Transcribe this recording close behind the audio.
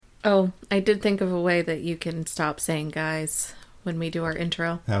Oh, I did think of a way that you can stop saying guys when we do our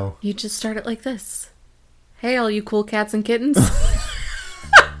intro. How? You just start it like this. Hey, all you cool cats and kittens.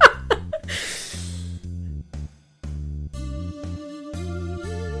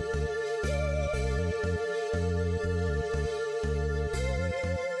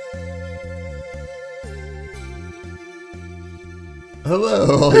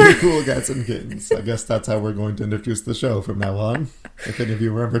 Hello, all you cool cats and kittens. I guess that's how we're going to introduce the show from now on. If any of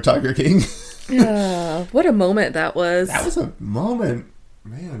you remember Tiger King. What a moment that was. That was a moment.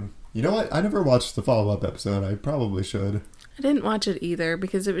 Man. You know what? I never watched the follow-up episode. I probably should. I didn't watch it either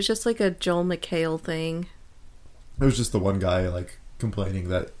because it was just like a Joel McHale thing. It was just the one guy, complaining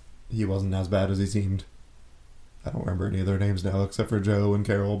that he wasn't as bad as he seemed. I don't remember any of their names now except for Joe and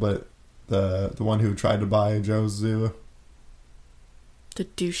Carol, but the one who tried to buy Joe's zoo. The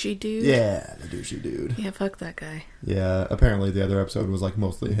douchey dude? Yeah, the douchey dude. Yeah, fuck that guy. Yeah, apparently the other episode was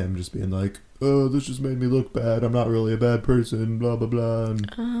mostly him just being like, oh, this just made me look bad. I'm not really a bad person, blah, blah, blah.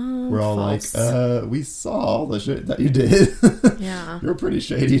 And we're all false. we saw all the shit that you did. Yeah. You're pretty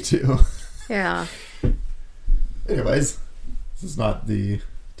shady too. Yeah. Anyways, this is not the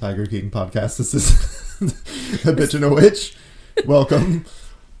Tiger King podcast. This is A Bitch and a Witch. Welcome.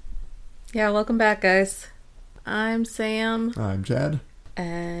 Yeah, welcome back, guys. I'm Sam. I'm Chad.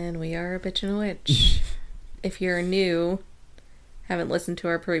 And we are a bitch and a witch. If you're new, haven't listened to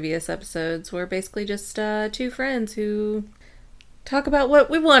our previous episodes, we're basically just two friends who talk about what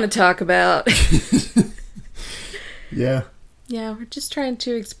we want to talk about. Yeah. Yeah, we're just trying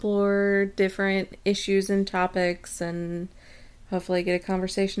to explore different issues and topics and hopefully get a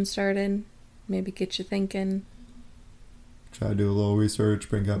conversation started. Maybe get you thinking. Try to do a little research,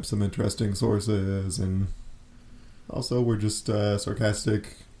 bring up some interesting sources, and also we're just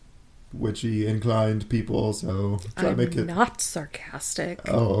sarcastic, witchy inclined people, so try to make it... I'm not sarcastic.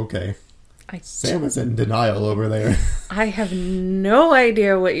 Oh, okay. Sam is in denial over there. I have no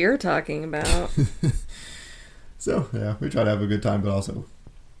idea what you're talking about. So, yeah, we try to have a good time, but also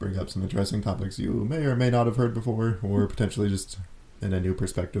bring up some interesting topics you may or may not have heard before, or potentially just in a new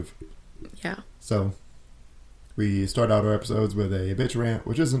perspective. Yeah. So, we start out our episodes with a bitch rant,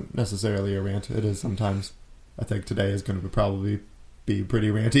 which isn't necessarily a rant. It is sometimes. I think today is going to probably be pretty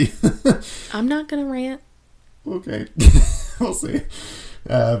ranty. I'm not going to rant. Okay. We'll see.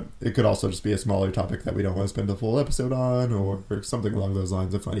 It could also just be a smaller topic that we don't want to spend a full episode on, or something along those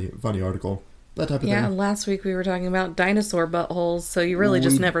lines, a funny article. That type of thing. Yeah, last week we were talking about dinosaur buttholes, so you really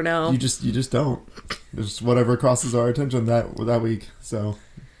just never know. You just don't. Just whatever crosses our attention that week. So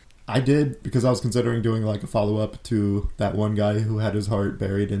I did, because I was considering doing a follow-up to that one guy who had his heart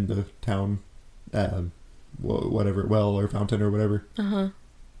buried in the town, whatever, well or fountain or whatever. Uh-huh.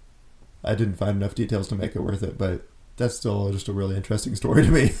 I didn't find enough details to make it worth it, but that's still just a really interesting story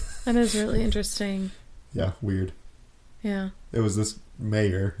to me. That is really interesting. Yeah, weird. Yeah. It was this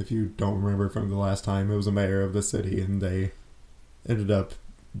mayor, if you don't remember from the last time, it was a mayor of the city, and they ended up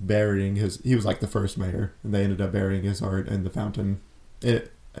burying he was the first mayor, and they ended up burying his heart in the fountain.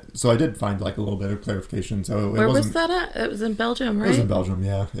 So I did find a little bit of clarification. So Where was that at? It was in Belgium, right? It was in Belgium,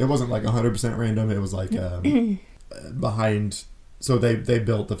 yeah. It wasn't 100% random. It was behind. So they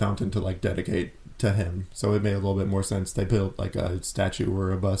built the fountain to dedicate to him. So it made a little bit more sense. They built a statue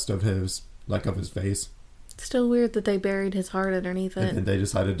or a bust of his of his face. Still weird that they buried his heart underneath it. And they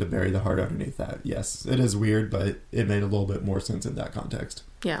decided to bury the heart underneath that. Yes, it is weird, but it made a little bit more sense in that context.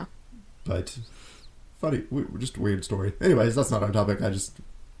 Yeah. But funny, just a weird story. Anyways, that's not our topic. I just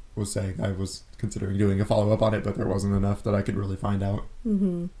was saying I was considering doing a follow-up on it, but there wasn't enough that I could really find out.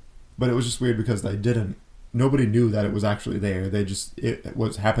 Mm-hmm. But it was just weird because nobody knew that it was actually there.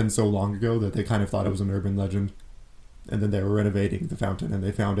 Happened so long ago that they kind of thought it was an urban legend. And then they were renovating the fountain and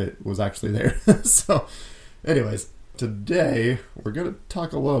they found it was actually there. So, anyways, today we're going to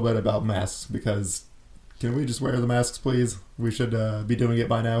talk a little bit about masks, because can we just wear the masks, please? We should be doing it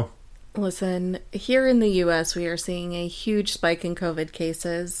by now. Listen, here in the U.S., we are seeing a huge spike in COVID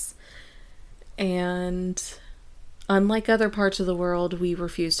cases. And unlike other parts of the world, we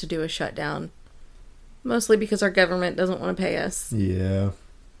refuse to do a shutdown. Mostly because our government doesn't want to pay us. Yeah.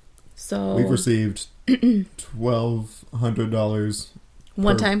 So we've received $1,200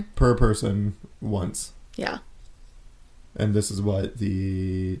 one time per person once. Yeah. And this is what,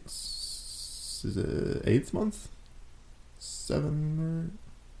 the 8th month?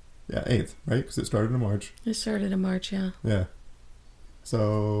 8th, right? Because it started in March. It started in March, yeah. Yeah.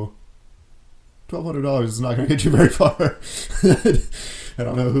 So $1,200 is not going to get you very far. I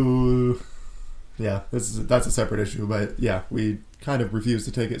don't know who... Yeah, that's a separate issue, but yeah, we kind of refuse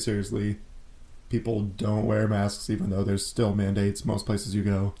to take it seriously people don't wear masks even though there's still mandates most places you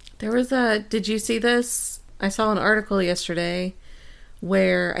go. There was did you see this? I saw an article yesterday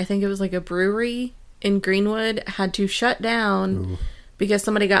where I think it was like a brewery in Greenwood had to shut down Ooh. because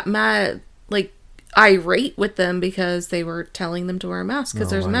somebody got mad, like irate with them because they were telling them to wear a mask because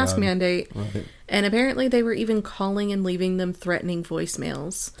there's a mask mandate. Right. And apparently they were even calling and leaving them threatening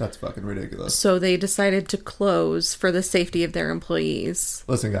voicemails. That's fucking ridiculous. So they decided to close for the safety of their employees.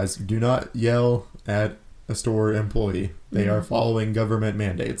 Listen, guys, do not yell at a store employee. They are following government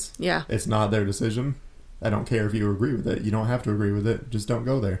mandates. Yeah. It's not their decision. I don't care if you agree with it. You don't have to agree with it. Just don't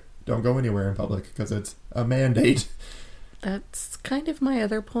go there. Don't go anywhere in public because it's a mandate. That's kind of my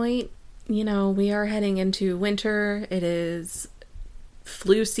other point. You know, we are heading into winter. It is...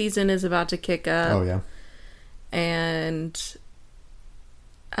 flu season is about to kick up. Oh, yeah. And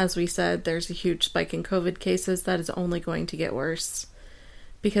as we said, there's a huge spike in COVID cases that is only going to get worse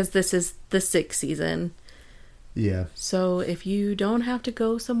because this is the sick season. Yeah. So if you don't have to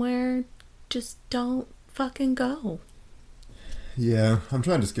go somewhere, just don't fucking go. Yeah, I'm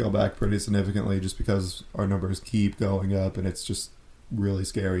trying to scale back pretty significantly just because our numbers keep going up and it's just really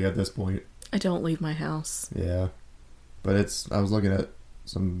scary at this point. I don't leave my house. Yeah. But I was looking at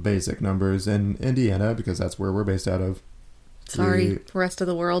some basic numbers in Indiana because that's where we're based out of. Sorry, rest of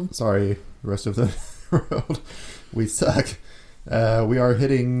the world. Sorry, rest of the world. We suck. We are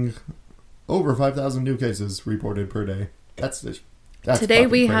hitting over 5,000 new cases reported per day. That's Today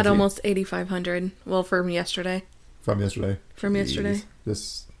we crazy. had almost 8,500. Well, from yesterday. From yesterday. From yesterday.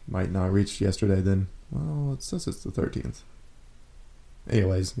 This might not reach yesterday then. Well, it says it's the 13th.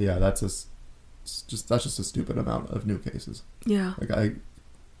 Anyways, yeah, that's just a stupid amount of new cases. Yeah. Like, I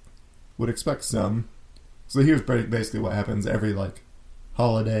would expect some. So here's basically what happens every, like,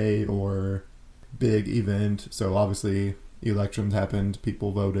 holiday or big event. So obviously elections happened,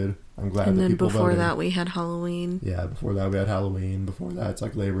 people voted. I'm glad that people voted. And then before that we had Halloween. Yeah, before that we had Halloween. Before that it's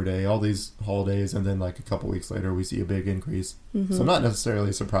like Labor Day, all these holidays, and then like a couple weeks later we see a big increase. Mm-hmm. So I'm not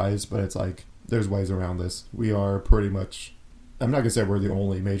necessarily surprised, but it's like there's ways around this. We are pretty much, I'm not going to say we're the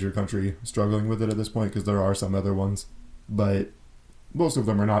only major country struggling with it at this point because there are some other ones, but most of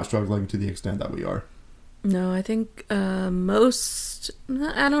them are not struggling to the extent that we are. No, I think most,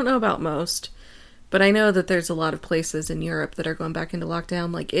 I don't know about most, but I know that there's a lot of places in Europe that are going back into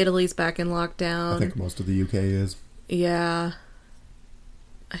lockdown, like Italy's back in lockdown. I think most of the UK is. Yeah.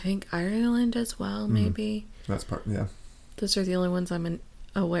 I think Ireland as well, maybe. That's part, yeah. Those are the only ones I'm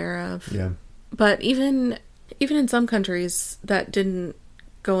aware of. Yeah. But even in some countries that didn't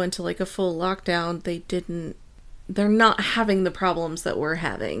go into like a full lockdown, they're not having the problems that we're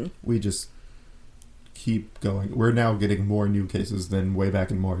having. We just keep going. We're now getting more new cases than way back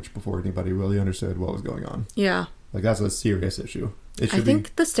in March before anybody really understood what was going on. Yeah. Like, that's a serious issue. I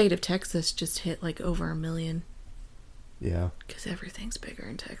think the state of Texas just hit like over 1 million. Yeah. Because everything's bigger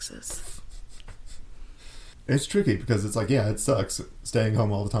in Texas. It's tricky because it's like, yeah, it sucks staying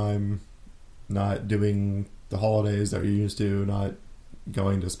home all the time, not doing the holidays that you're used to, not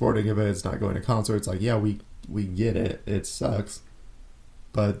going to sporting events, not going to concerts. Like, yeah, we get it. It sucks.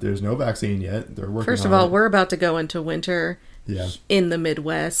 But there's no vaccine yet. They're working on it. First of all, we're about to go into winter in the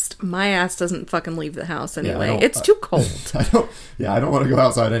Midwest. My ass doesn't fucking leave the house anyway. It's too cold. I don't want to go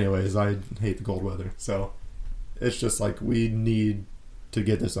outside anyways. I hate the cold weather. So it's just like we need to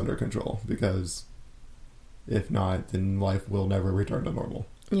get this under control because if not, then life will never return to normal.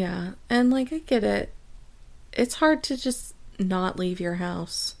 Yeah. And like, I get it. It's hard to just not leave your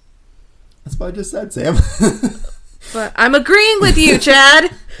house. That's what I just said, Sam. But I'm agreeing with you,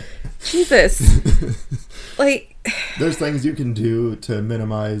 Chad. Jesus. Like, there's things you can do to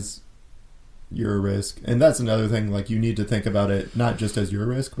minimize your risk. And that's another thing, like, you need to think about it not just as your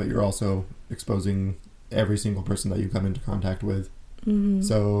risk, but you're also exposing every single person that you come into contact with. Mm-hmm.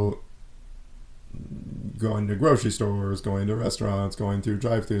 So going to grocery stores, going to restaurants, going through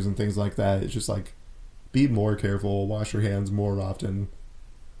drive-thrus and things like that, it's just like, be more careful, wash your hands more often.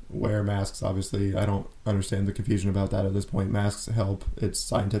 Wear masks, obviously. I don't understand the confusion about that at this point. Masks help. It's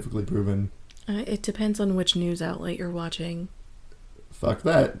scientifically proven. It depends on which news outlet you're watching. Fuck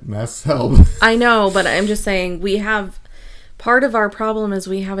that. Masks help. I know, but I'm just saying part of our problem is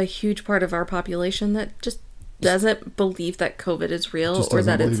we have a huge part of our population that just doesn't believe that COVID is real or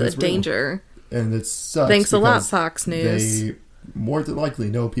that it's a danger. And it sucks. Thanks a lot, Fox News. They more than likely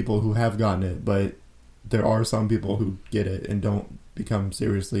know people who have gotten it, but there are some people who get it and don't become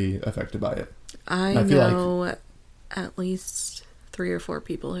seriously affected by it. I know at least 3 or 4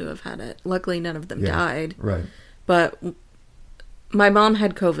 people who have had it. Luckily, none of them died. Right. But my mom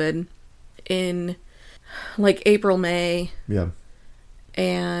had COVID in like April, May. Yeah.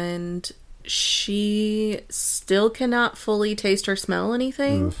 And she still cannot fully taste or smell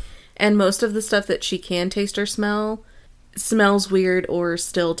anything. Oof. And most of the stuff that she can taste or smell smells weird or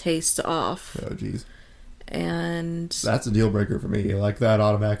still tastes off. Oh, jeez. And that's a deal breaker for me. Like, that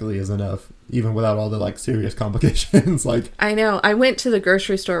automatically is enough, even without all the, like, serious complications. Like, I know. I went to the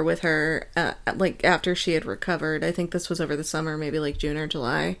grocery store with her, like, after she had recovered. I think this was over the summer, maybe, like, June or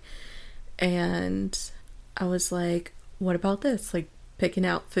July. And I was like, what about this? Like, picking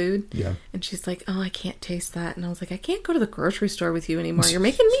out food. Yeah. And she's like, oh, I can't taste that. And I was like, I can't go to the grocery store with you anymore. You're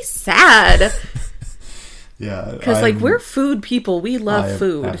making me sad. Yeah. Because, like, we're food people. We love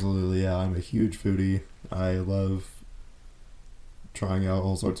food. Absolutely, yeah. I'm a huge foodie. I love trying out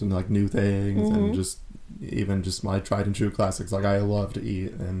all sorts of, like, new things and just even just my tried and true classics. Like, I love to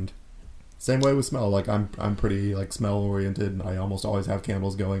eat, and same way with smell. Like, I'm pretty, like, smell oriented. I almost always have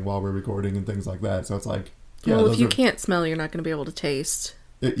candles going while we're recording and things like that. So it's like, yeah, well, if you can't smell, you're not going to be able to taste.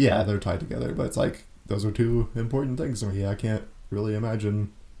 Yeah, they're tied together, but it's like those are two important things to me. I can't really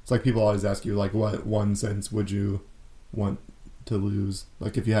imagine. It's like people always ask you, like, what one sense would you want to lose?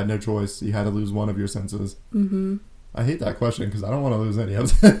 Like, if you had no choice, you had to lose one of your senses. Mm-hmm. I hate that question because I don't want to lose any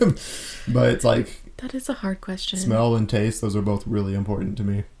of them. But it's like, that is a hard question. Smell and taste, those are both really important to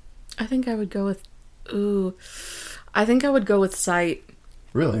me. I think I would go with sight.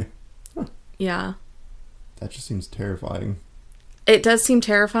 Really? Huh. Yeah. That just seems terrifying. It does seem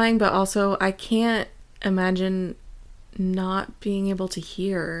terrifying, but also I can't imagine not being able to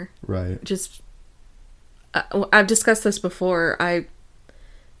hear. Right. Just, I've discussed this before. I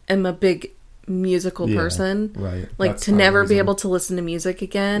am a big musical person. Right. Like, that's to never be able to listen to music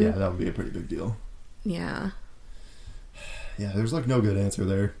again. Yeah, that would be a pretty big deal. Yeah. Yeah, there's, like, no good answer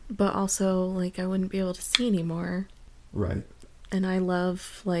there. But also, like, I wouldn't be able to see anymore. Right. And I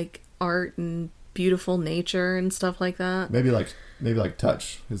love, like, art and beautiful nature and stuff like that. Maybe like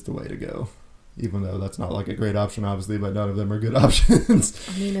touch is the way to go, even though that's not, like, a great option, obviously, but none of them are good options.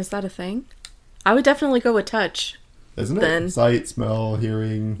 I mean, is that a thing? I would definitely go with touch. Isn't it? Then. Sight, smell,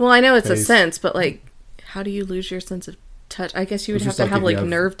 hearing. Well, I know it's taste. a sense, but, like, how do you lose your sense of touch? I guess you would have to have, like,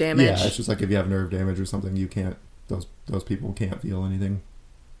 nerve damage. Yeah, it's just like if you have nerve damage or something, you can't, those people can't feel anything.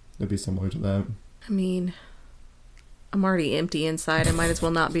 It'd be similar to that. I mean, I'm already empty inside. I might as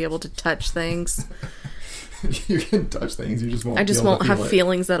well not be able to touch things. You can touch things, you just won't. I just won't have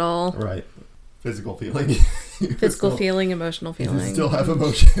feelings at all. Right. Physical feeling. Physical feeling, emotional feeling. You still have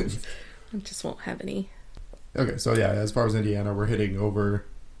emotions. I just won't have any. Okay, so yeah, as far as Indiana, we're hitting over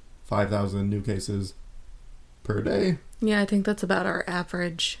 5,000 new cases per day. Yeah, I think that's about our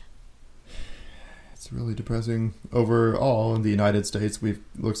average. It's really depressing. Overall, in the United States,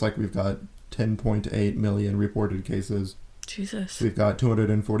 looks like we've got 10.8 million reported cases. Jesus. We've got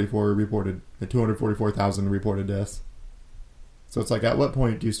 244,000 reported deaths. So it's like, at what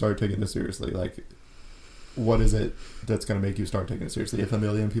point do you start taking this seriously? Like, what is it that's going to make you start taking it seriously if 1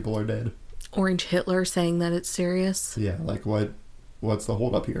 million people are dead? Orange Hitler saying that it's serious. Yeah, like, what's the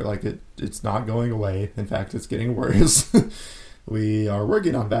holdup here? Like, it's not going away. In fact, it's getting worse. We are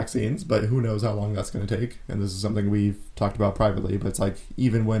working on vaccines, but who knows how long that's going to take. And this is something we've talked about privately, but it's like,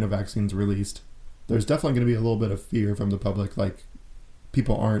 even when a vaccine's released, there's definitely going to be a little bit of fear from the public. Like,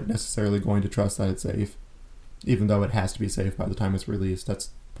 people aren't necessarily going to trust that it's safe, even though it has to be safe by the time it's released.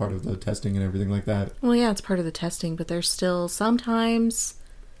 That's part of the testing and everything like that. Well, yeah, it's part of the testing, but there's still sometimes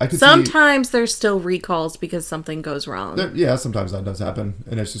there's still recalls because something goes wrong. Yeah, sometimes that does happen.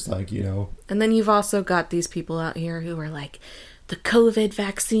 And it's just like, And then you've also got these people out here who are like, the COVID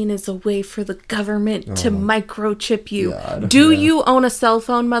vaccine is a way for the government to microchip you. God, Do you own a cell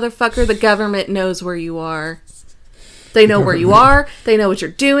phone, motherfucker? The government knows where you are. They know where you are. They know what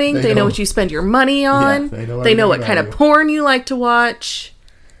you're doing. They know what you spend your money on. Yeah, they know what kind of porn you like to watch.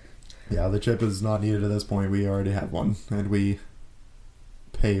 Yeah, the chip is not needed at this point. We already have one. And we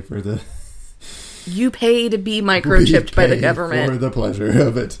pay for the... You pay to be microchipped by the government. For the pleasure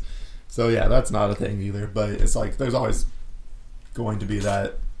of it. So yeah, that's not a thing either. But it's like, there's always going to be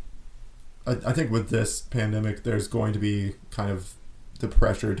that. I think with this pandemic, there's going to be kind of the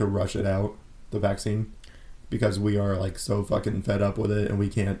pressure to rush it out, the vaccine, because we are, like, so fucking fed up with it and we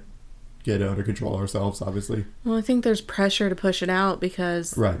can't get it under control ourselves, obviously. Well, I think there's pressure to push it out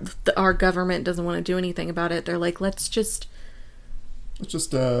because our government doesn't want to do anything about it. They're like, let's just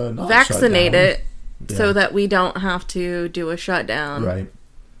not vaccinate it so that we don't have to do a shutdown. Right.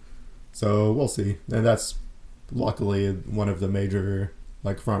 So we'll see. And that's luckily one of the major,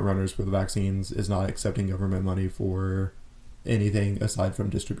 like, front runners for the vaccines is not accepting government money for anything aside from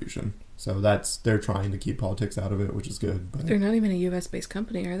distribution. So they're trying to keep politics out of it, which is good. But they're not even a U.S. based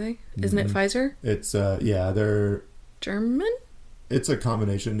company, are they? Isn't it Pfizer? It's they're German. It's a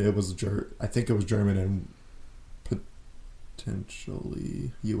combination. I think it was German and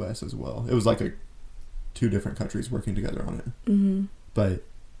potentially U.S. as well. It was like two different countries working together on it. Mm-hmm. But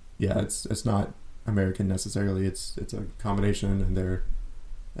yeah, it's not American necessarily. It's a combination, and they're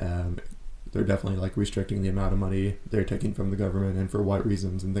definitely like restricting the amount of money they're taking from the government and for what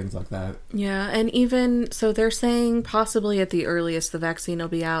reasons and things like that. Yeah, and even so, they're saying possibly at the earliest the vaccine will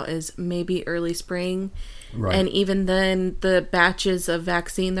be out is maybe early spring. Right. And even then, the batches of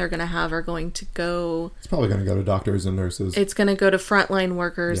vaccine they're going to have are going to go... It's probably going to go to doctors and nurses. It's going to go to frontline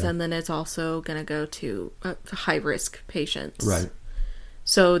workers, and then it's also going to go to high-risk patients. Right.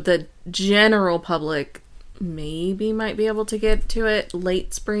 So the general public maybe might be able to get to it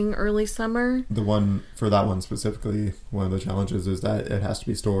late spring, early summer. For that one specifically, one of the challenges is that it has to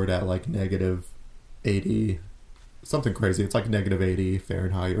be stored at like -80, something crazy. It's like -80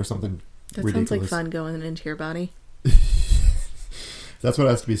 Fahrenheit or something. That ridiculous. Sounds like fun going into your body. That's what it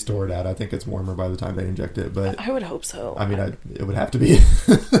has to be stored at. I think it's warmer by the time they inject it, but I would hope so. I mean, it would have to be.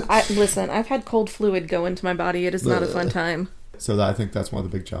 Listen, I've had cold fluid go into my body. It is not a fun time. So I think that's one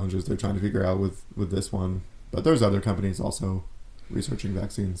of the big challenges they're trying to figure out with this one. But there's other companies also researching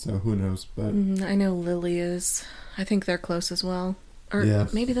vaccines, so who knows? But I know Lilly is. I think they're close as well. Or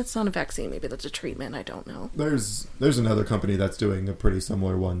maybe that's not a vaccine. Maybe that's a treatment. I don't know. There's another company that's doing a pretty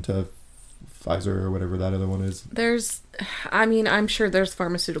similar one to Pfizer or whatever that other one is. I'm sure there's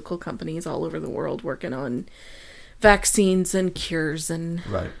pharmaceutical companies all over the world working on vaccines and cures and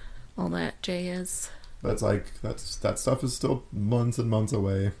all that jazz. But it's like that stuff is still months and months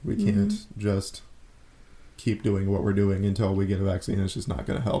away. We can't just keep doing what we're doing until we get a vaccine. It's just not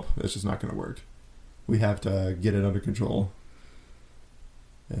going to help. It's just not going to work. We have to get it under control.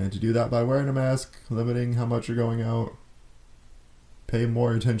 And to do that by wearing a mask, limiting how much you're going out, pay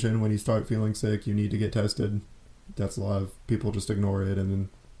more attention when you start feeling sick, you need to get tested. That's a lot of people just ignore it and then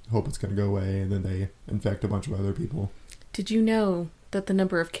hope it's going to go away, and then they infect a bunch of other people. Did you know that the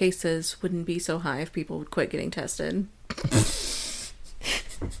number of cases wouldn't be so high if people would quit getting tested?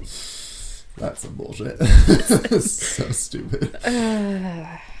 That's some bullshit. It's so stupid.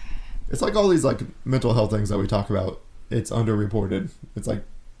 It's like all these like mental health things that we talk about. It's underreported. It's like,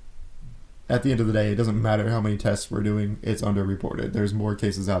 at the end of the day, it doesn't matter how many tests we're doing. It's underreported. There's more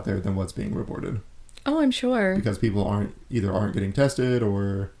cases out there than what's being reported. Oh, I'm sure. Because people aren't getting tested,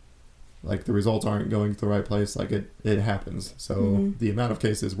 or like the results aren't going to the right place. Like it happens. So the amount of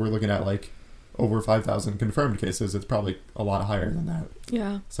cases we're looking at, like over 5,000 confirmed cases, it's probably a lot higher than that.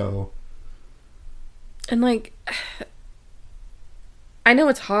 Yeah. So. And like, I know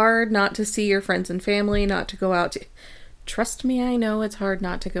it's hard not to see your friends and family, not to go out to... Trust me, I know it's hard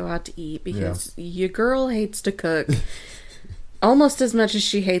not to go out to eat because your girl hates to cook almost as much as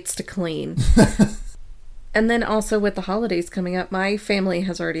she hates to clean. And then also with the holidays coming up, my family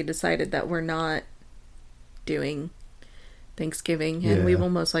has already decided that we're not doing Thanksgiving, and we will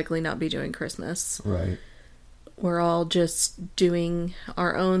most likely not be doing Christmas. Right. We're all just doing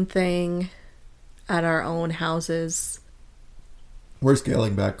our own thing at our own houses. We're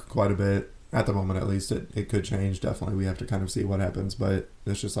scaling back quite a bit. At the moment, at least, it could change. Definitely, we have to kind of see what happens. But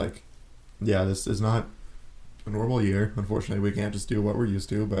it's just like, this is not a normal year. Unfortunately, we can't just do what we're used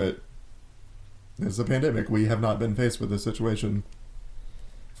to. But it's a pandemic. We have not been faced with this situation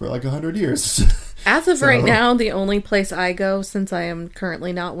for like 100 years. As of right now, the only place I go, since I am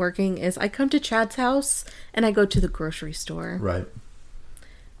currently not working, is I come to Chad's house and I go to the grocery store. Right.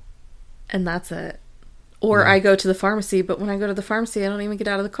 And that's it. Or I go to the pharmacy, but when I go to the pharmacy, I don't even get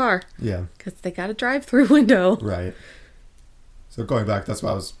out of the car. Yeah. Because they got a drive-through window. Right. So going back, that's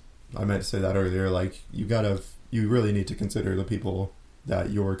why I meant to say that earlier. Like, you really need to consider the people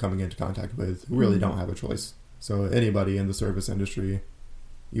that you're coming into contact with who really don't have a choice. So anybody in the service industry,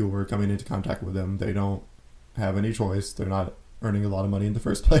 you're coming into contact with them. They don't have any choice. They're not earning a lot of money in the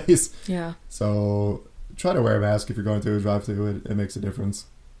first place. Yeah. So try to wear a mask if you're going through a drive-through. It makes a difference.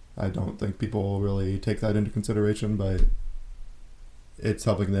 I don't think people really take that into consideration, but it's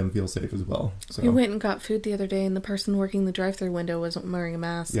helping them feel safe as well. So. We went and got food the other day, and the person working the drive-thru window wasn't wearing a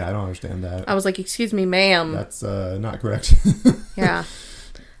mask. Yeah, I don't understand that. I was like, excuse me, ma'am. That's not correct. Yeah.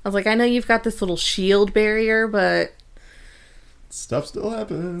 I was like, I know you've got this little shield barrier, but... Stuff still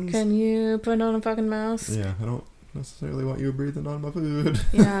happens. Can you put on a fucking mask? Yeah, I don't necessarily want you breathing on my food.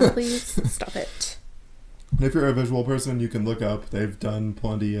 Yeah, please stop it. And if you're a visual person, you can look up. They've done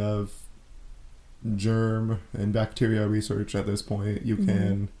plenty of germ and bacteria research at this point. You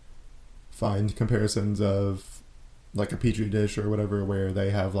can find comparisons of like a petri dish or whatever where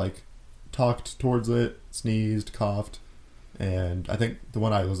they have like talked towards it, sneezed, coughed, and I think the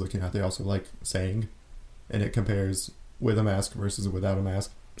one I was looking at, they also like sang, and it compares with a mask versus without a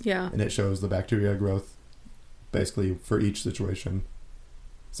mask. Yeah. And it shows the bacteria growth basically for each situation.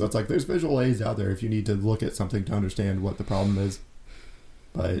 So it's like there's visual aids out there if you need to look at something to understand what the problem is.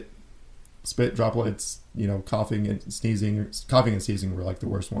 But spit droplets, coughing and sneezing were like the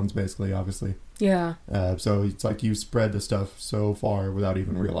worst ones, basically, obviously. Yeah. So it's like you spread the stuff so far without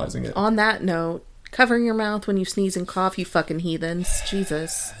even realizing it. On that note, covering your mouth when you sneeze and cough, you fucking heathens.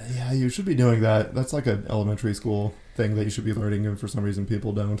 Jesus. Yeah, you should be doing that. That's like an elementary school thing that you should be learning, and for some reason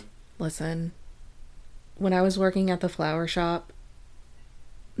people don't. Listen, when I was working at the flower shop,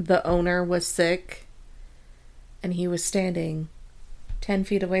 the owner was sick, and he was standing 10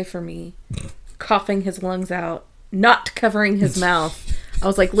 feet away from me, coughing his lungs out, not covering his mouth. I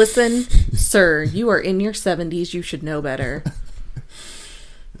was like, listen, sir, you are in your 70s. You should know better.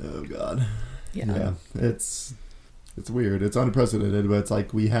 Oh, God. Yeah. It's weird. It's unprecedented, but it's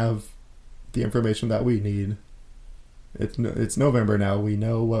like we have the information that we need. It's November now. We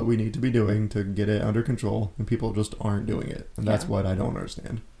know what we need to be doing to get it under control, and people just aren't doing it. And that's what I don't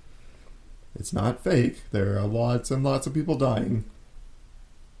understand. It's not fake. There are lots and lots of people dying.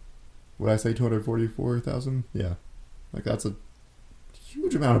 Would I say 244,000? Yeah. Like, that's a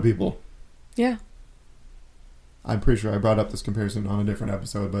huge amount of people. Yeah. I'm pretty sure I brought up this comparison on a different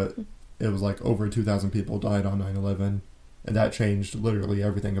episode, but it was like over 2,000 people died on 9/11, and that changed literally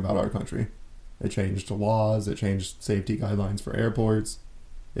everything about our country. It changed the laws, it changed safety guidelines for airports,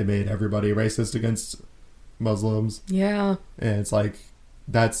 it made everybody racist against Muslims. Yeah. And it's like,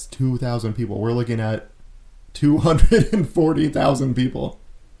 that's 2,000 people. We're looking at 240,000 people.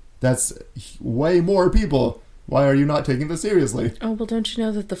 That's way more people. Why are you not taking this seriously? Oh, well, don't you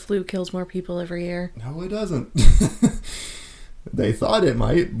know that the flu kills more people every year? No, it doesn't. They thought it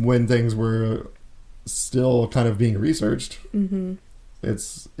might when things were still kind of being researched. Mm-hmm.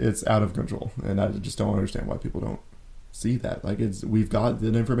 It's out of control, and I just don't understand why people don't see that. Like, we've got the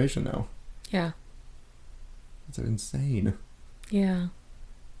information now. Yeah. It's insane. Yeah.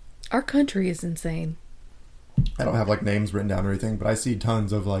 Our country is insane. I don't have like names written down or anything, but I see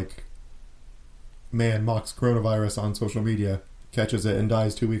tons of like, man mocks coronavirus on social media, catches it and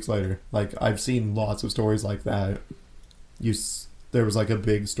dies 2 weeks later. Like, I've seen lots of stories like that. There was like a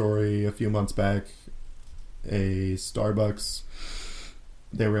big story a few months back, a Starbucks,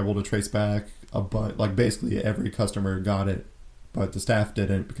 they were able to trace back a bunch, like basically every customer got it, but the staff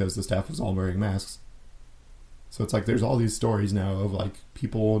didn't because the staff was all wearing masks. So it's like there's all these stories now of like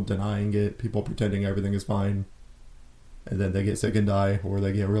people denying it, people pretending everything is fine, and then they get sick and die, or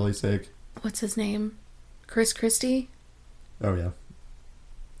they get really sick. What's his name? Chris Christie? Oh yeah.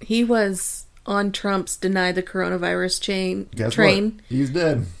 He was on Trump's deny the coronavirus Guess train. What? He's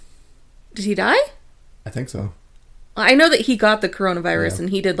dead. Did he die? I think so. I know that he got the coronavirus and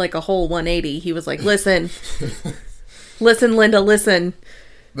he did like a whole 180. He was like, listen, Linda, listen.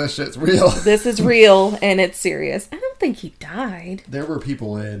 That shit's real. This is real and it's serious. I don't think he died. There were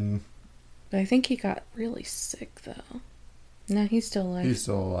people in... But I think he got really sick though. No, he's still alive. He's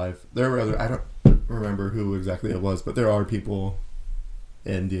still alive. There were I don't remember who exactly it was, but there are people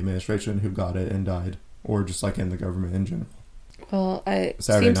in the administration who got it and died. Or just like in the government in general. Well, it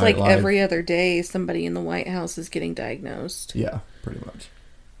Saturday seems Night like Live. every other day somebody in the White House is getting diagnosed. Yeah, pretty much.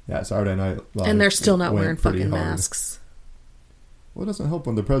 Yeah, Saturday Night Live. And they're still not wearing pretty fucking hard. masks. Well, it doesn't help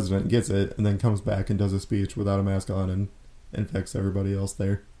when the president gets it and then comes back and does a speech without a mask on and infects everybody else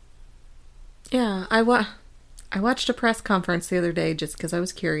there. Yeah, I watched a press conference the other day just because I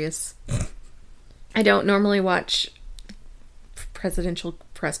was curious. I don't normally watch presidential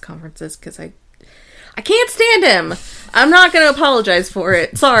press conferences because I can't stand him. I'm not going to apologize for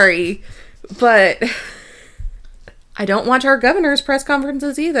it. Sorry. But I don't watch our governor's press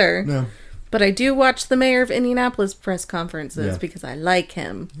conferences either. No. But I do watch the mayor of Indianapolis press conferences because I like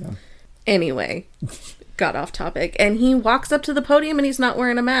him. Yeah. Anyway, got off topic. And he walks up to the podium and he's not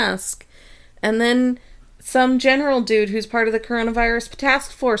wearing a mask. And then some general dude who's part of the coronavirus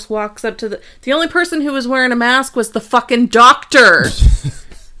task force walks up to the only person who was wearing a mask was the fucking doctor.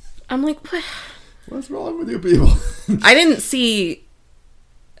 I'm like, what? What's wrong with you people? I didn't see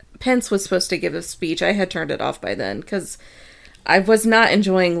Pence was supposed to give a speech. I had turned it off by then because I was not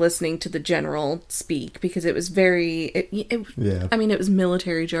enjoying listening to the general speak because it was very, yeah. I mean, it was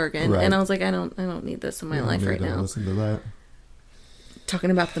military jargon, right. And I was like, I don't need this in my life right now. Listen to that.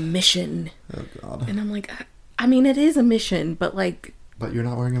 Talking about the mission. Oh God. And I'm like, I mean, it is a mission, but like. But you're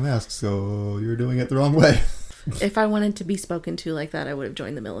not wearing a mask, so you're doing it the wrong way. If I wanted to be spoken to like that, I would have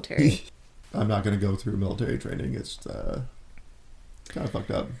joined the military. I'm not going to go through military training. It's kind of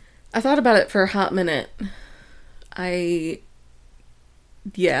fucked up. I thought about it for a hot minute. I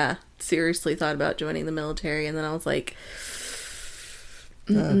Yeah, seriously thought about joining the military, and then I was like,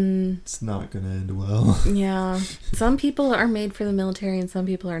 it's not gonna end well. Yeah, some people are made for the military and some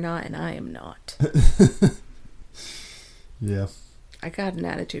people are not, and I am not. Yeah. I got an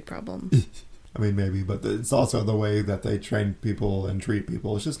attitude problem. I mean, maybe, but it's also the way that they train people and treat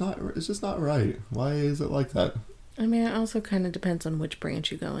people. It's just not right. Why is it like that? I mean, it also kind of depends on which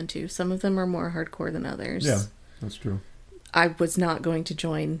branch you go into. Some of them are more hardcore than others. Yeah, that's true. I was not going to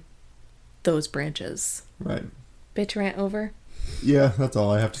join those branches. Right. Bitch rant over. Yeah, that's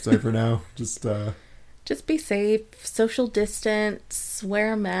all I have to say for now. Just be safe, social distance,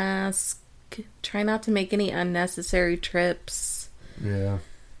 wear a mask, try not to make any unnecessary trips. Yeah.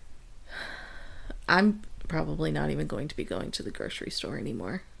 I'm probably not even going to be going to the grocery store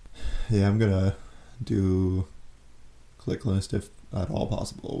anymore. Yeah, I'm gonna do click list if at all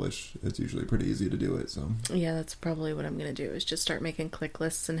possible, which it's usually pretty easy to do it, so. Yeah, that's probably what I'm gonna do, is just start making click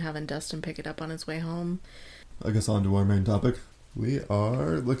lists and having Dustin pick it up on his way home. I guess on to our main topic. We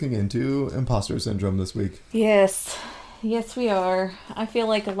are looking into imposter syndrome this week. Yes we are. I feel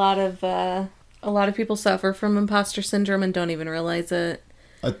like a lot of people suffer from imposter syndrome and don't even realize it.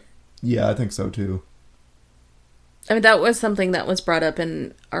 Yeah, I think so too. I mean, that was something that was brought up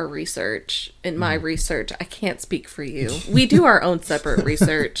in our research, in my research. I can't speak for you. We do our own separate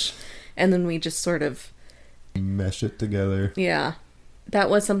research, and then we just sort of mesh it together. Yeah. That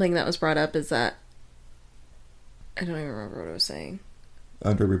was something that was brought up, is that I don't even remember what I was saying.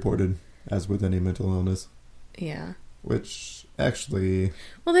 Underreported, as with any mental illness. Yeah. Which, actually...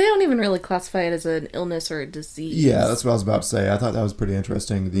 Well, they don't even really classify it as an illness or a disease. Yeah, that's what I was about to say. I thought that was pretty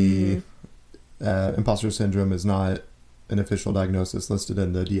interesting. The imposter syndrome is not an official diagnosis listed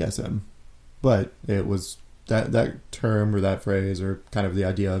in the DSM. But it was... That term or that phrase, or kind of the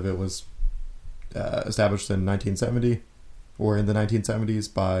idea of it, was established in 1970, or in the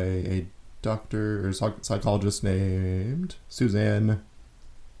 1970s, by a doctor or psychologist named Suzanne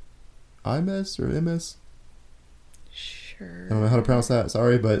Imes or Imes. Sure. I don't know how to pronounce that.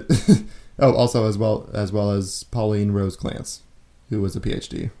 Sorry, but also as well as Pauline Rose Clance, who was a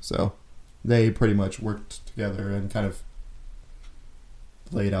PhD. So they pretty much worked together and kind of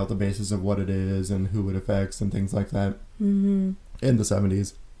laid out the basis of what it is and who it affects and things like that in the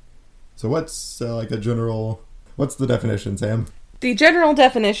 70s. So what's what's the definition, Sam? The general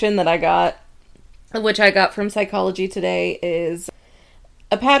definition that I got, which I got from Psychology Today, is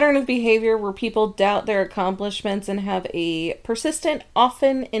a pattern of behavior where people doubt their accomplishments and have a persistent,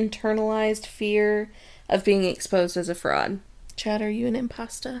 often internalized fear of being exposed as a fraud. Chad, are you an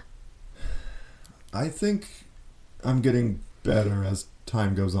imposter? I think I'm getting better as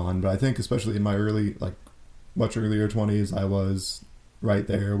time goes on, but I think especially in my much earlier 20s, I was right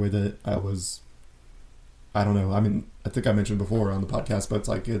there with it. I don't know. I mean, I think I mentioned before on the podcast, but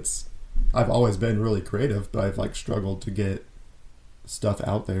I've always been really creative, but I've struggled to get stuff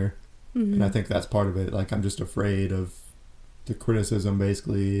out there. And I think that's part of it. I'm just afraid of the criticism,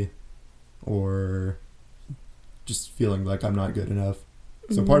 basically, or just feeling like I'm not good enough.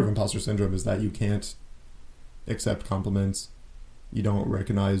 So part of imposter syndrome is that you can't accept compliments. You don't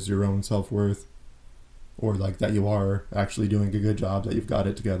recognize your own self-worth, or that you are actually doing a good job, that you've got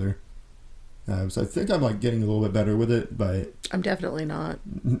it together. So I think I'm getting a little bit better with it, but I'm definitely not.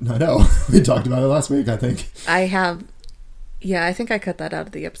 I know. We talked about it last week, I think. I have. Yeah, I think I cut that out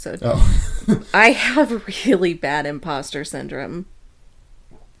of the episode. Oh. I have really bad imposter syndrome.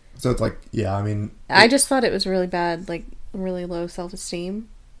 So it's I mean... I just thought it was really bad, really low self-esteem,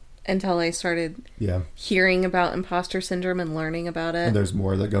 until I started hearing about imposter syndrome and learning about it. And there's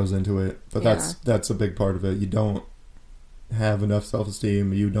more that goes into it. But that's a big part of it. You don't have enough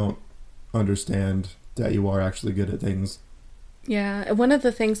self-esteem. You don't understand that you are actually good at things. Yeah, one of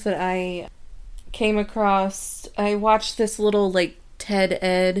the things that I came across, I watched this little TED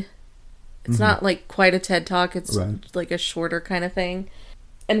Ed. It's not quite a TED Talk, it's a shorter kind of thing.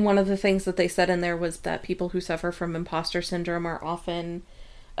 And one of the things that they said in there was that people who suffer from imposter syndrome are often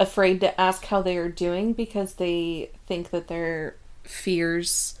afraid to ask how they are doing, because they think that their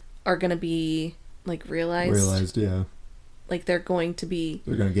fears are going to be realized. Yeah. They're going to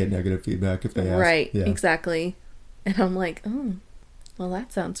get negative feedback if they ask. Right, yeah. Exactly. And I'm like, oh, well,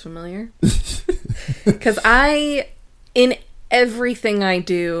 that sounds familiar. Because in everything I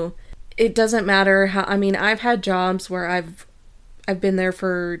do, it doesn't matter how, I've had jobs where I've been there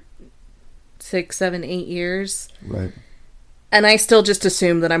for 6, 7, 8 years. Right. And I still just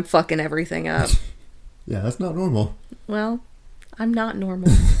assume that I'm fucking everything up. Yeah, that's not normal. Well, I'm not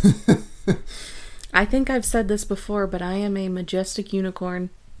normal. I think I've said this before, but I am a majestic unicorn.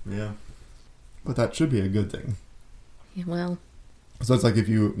 Yeah. But that should be a good thing. Yeah, well. So it's like if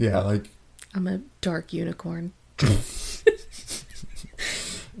you, like... I'm a dark unicorn.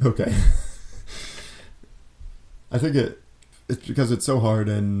 Okay. I think it's because it's so hard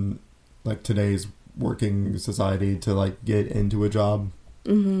in like today's working society to like get into a job.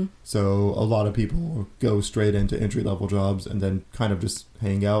 Mm-hmm. So a lot of people go straight into entry-level jobs and then kind of just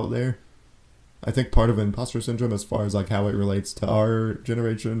hang out there. I think part of imposter syndrome, as far as like how it relates to our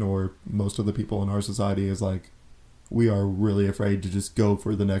generation or most of the people in our society, is like we are really afraid to just go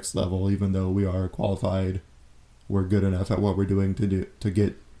for the next level, even though we are qualified, we're good enough at what we're doing to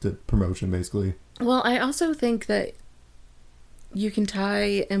get the promotion, basically. Well, I also think that you can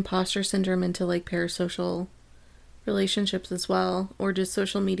tie imposter syndrome into like parasocial relationships as well, or just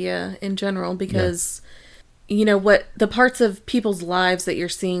social media in general, because you know what, the parts of people's lives that you're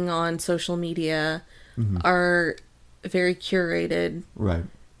seeing on social media are very curated. Right.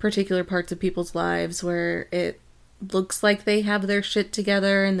 Particular parts of people's lives where it looks like they have their shit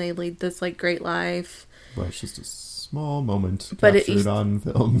together and they lead this like great life. But it's just a small moment but captured on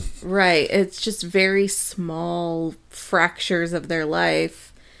film. Right. It's just very small fractures of their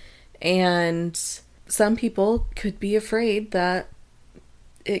life. And some people could be afraid that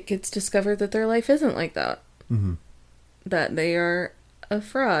it gets discovered that their life isn't like that. Mm-hmm. That they are a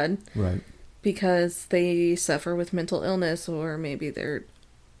fraud. Right. Because they suffer with mental illness, or maybe they're,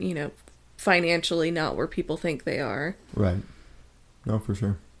 you know, financially not where people think they are. Right. No, for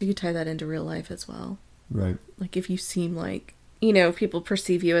sure. You could tie that into real life as well. Right. Like if you seem like, you know, people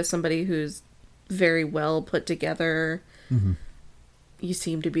perceive you as somebody who's very well put together. Mm-hmm. You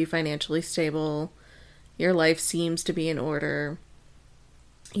seem to be financially stable. Your life seems to be in order.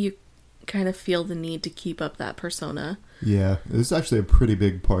 You kind of feel the need to keep up that persona. Yeah. It's actually a pretty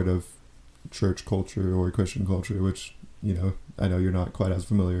big part of church culture or Christian culture, which, you know, I know you're not quite as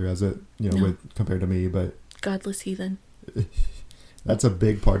familiar as it, you know, with compared to me, but... Godless heathen. That's a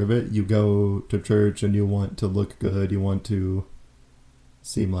big part of it. You go to church and you want to look good. You want to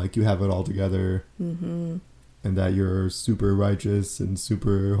seem like you have it all together. Mm-hmm. And that you're super righteous and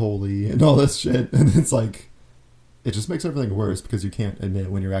super holy and all this shit. And it's like, it just makes everything worse because you can't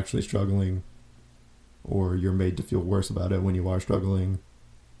admit when you're actually struggling, or you're made to feel worse about it when you are struggling.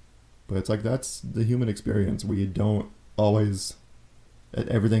 But it's like, that's the human experience. We don't always...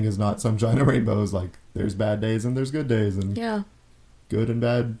 Everything is not sunshine and rainbows. Like, there's bad days and there's good days. And good and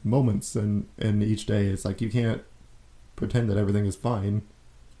bad moments and each day. It's like you can't pretend that everything is fine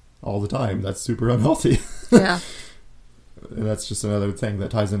all the time. That's super unhealthy. Yeah. And that's just another thing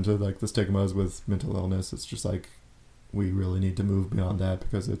that ties into like the stigmas with mental illness. It's just like we really need to move beyond that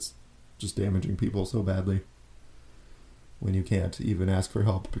because it's just damaging people so badly when you can't even ask for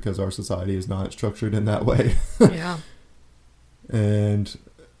help because our society is not structured in that way. Yeah. And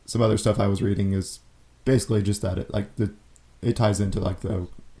some other stuff I was reading is basically just that it ties into like the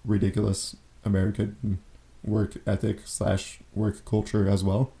ridiculous American work ethic / work culture as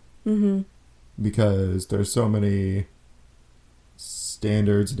well. Mm-hmm. Because there's so many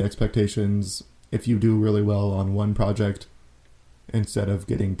standards and expectations. If you do really well on one project, instead of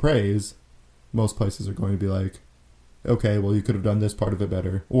getting praise, most places are going to be like, okay, well, you could have done this part of it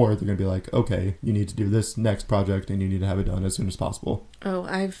better. Or they're going to be like, okay, you need to do this next project and you need to have it done as soon as possible. Oh,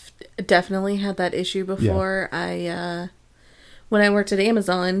 I've definitely had that issue before. Yeah. When I worked at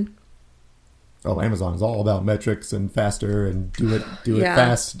Amazon. Oh, Amazon is all about metrics and faster and do it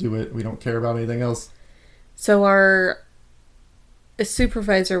fast, do it. We don't care about anything else. So a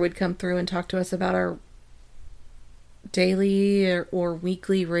supervisor would come through and talk to us about our daily or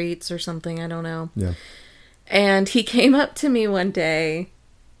weekly rates or something. I don't know. Yeah. And he came up to me one day,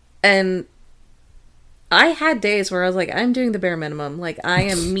 and I had days where I was like, I'm doing the bare minimum. Like, I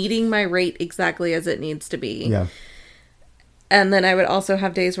am meeting my rate exactly as it needs to be. Yeah. And then I would also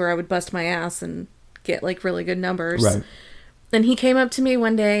have days where I would bust my ass and get, like, really good numbers. Right. And he came up to me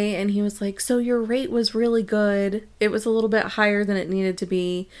one day, and he was like, so your rate was really good. It was a little bit higher than it needed to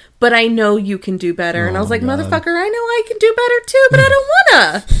be. But I know you can do better. And I was like, God. Motherfucker, I know I can do better, too, but I don't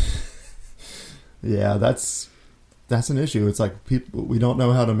wanna. Yeah, that's an issue. It's like we don't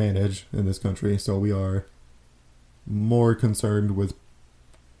know how to manage in this country, so we are more concerned with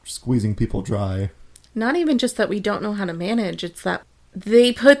squeezing people dry. Not even just that we don't know how to manage, it's that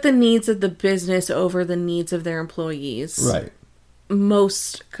they put the needs of the business over the needs of their employees. Right.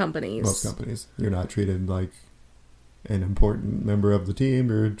 Most companies. You're not treated like an important member of the team.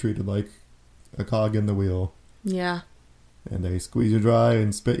 You're treated like a cog in the wheel. Yeah. And they squeeze you dry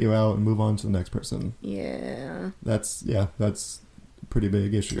and spit you out and move on to the next person. Yeah. That's a pretty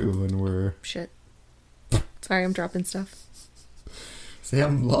big issue when we're... Shit. Sorry, I'm dropping stuff.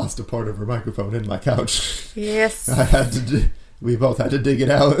 Sam lost a part of her microphone in my couch. Yes. I we both had to dig it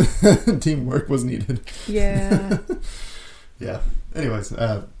out. Teamwork was needed. Yeah. Yeah. Anyways,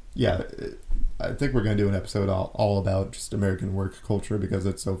 yeah, I think we're going to do an episode all about just American work culture because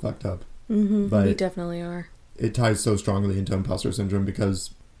it's so fucked up. Mm-hmm. But We definitely are. It ties so strongly into imposter syndrome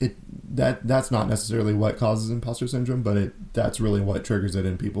because that's not necessarily what causes imposter syndrome, but that's really what triggers it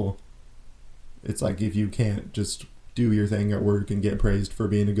in people. It's like if you can't just do your thing at work and get praised for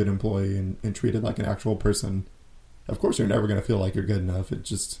being a good employee and treated like an actual person, of course you're never going to feel like you're good enough. It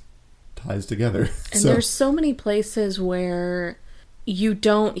just ties together. And there's so many places where you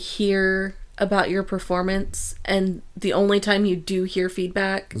don't hear about your performance, and the only time you do hear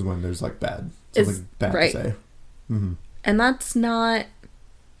feedback is when there's like something bad right. to say. Mm-hmm. And that's not...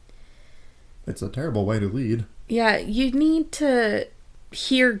 It's a terrible way to lead. Yeah, you need to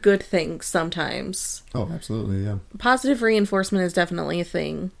hear good things sometimes. Oh, absolutely, yeah. Positive reinforcement is definitely a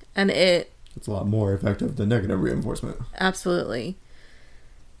thing, and it's a lot more effective than negative reinforcement. Absolutely.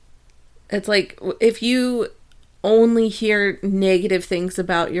 It's like, if you only hear negative things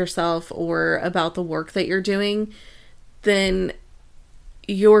about yourself or about the work that you're doing, then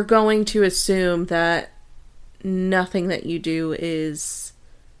you're going to assume that nothing that you do is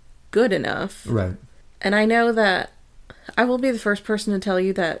good enough. Right. And I know that I will be the first person to tell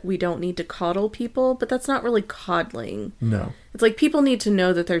you that we don't need to coddle people, but that's not really coddling. No. It's like people need to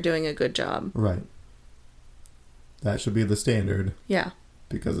know that they're doing a good job. Right. That should be the standard. Yeah.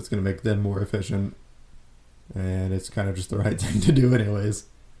 Because it's going to make them more efficient. And it's kind of just the right thing to do anyways.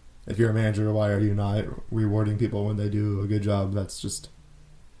 If you're a manager, why are you not rewarding people when they do a good job? That's just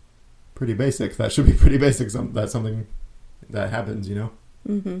pretty basic. That should be pretty basic. That's something that happens, you know?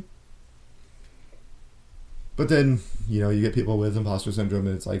 Mm-hmm. But then, you get people with imposter syndrome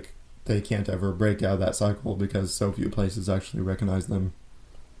and it's like they can't ever break out of that cycle because so few places actually recognize them.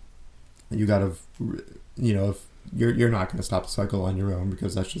 You gotta, if you're not going to stop the cycle on your own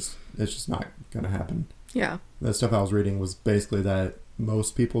because it's just not going to happen. Yeah. The stuff I was reading was basically that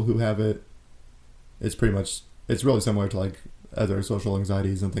most people who have it's really similar to like other social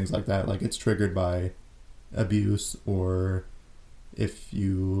anxieties and things like that. Like it's triggered by abuse, or if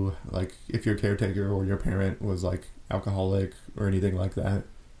your caretaker or your parent was like alcoholic or anything like that.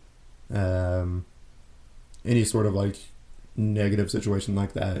 Any sort of like negative situation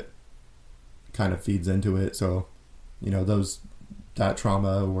like that kind of feeds into it. So, that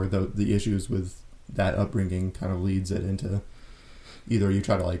trauma or the issues with that upbringing kind of leads it into either you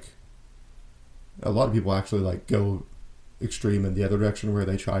try to a lot of people actually go extreme in the other direction where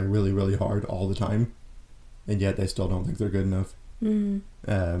they try really, really hard all the time and yet they still don't think they're good enough.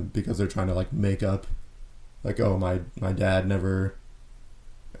 Mm-hmm. Because they're trying to make up oh, my dad never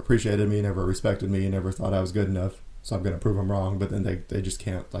appreciated me, never respected me, never thought I was good enough, so I'm going to prove him wrong. But then they just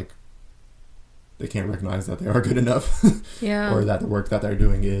can't they can't recognize that they are good enough. Yeah. Or that the work that they're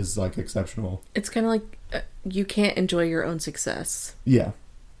doing is exceptional. It's kind of you can't enjoy your own success. Yeah.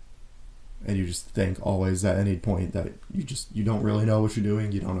 And you just think always at any point that you don't really know what you're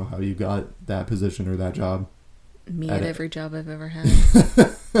doing. You don't know how you got that position or that job. Me at every job I've ever had.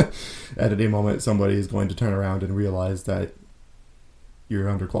 At any moment, somebody is going to turn around and realize that you're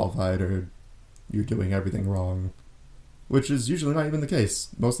underqualified or you're doing everything wrong, which is usually not even the case.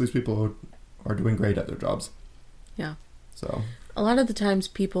 Most of these people are doing great at their jobs. Yeah. So a lot of the times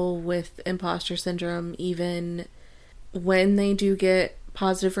people with imposter syndrome, even when they do get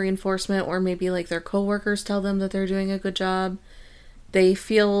positive reinforcement or maybe their coworkers tell them that they're doing a good job, they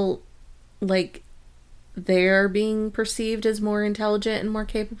feel like they're being perceived as more intelligent and more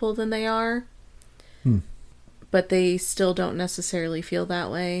capable than they are. But they still don't necessarily feel that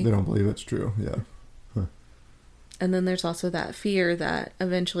way. They don't believe it's true. Yeah. Huh. And then there's also that fear that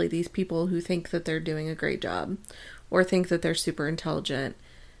eventually these people who think that they're doing a great job or think that they're super intelligent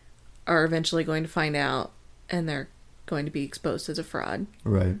are eventually going to find out and they're going to be exposed as a fraud.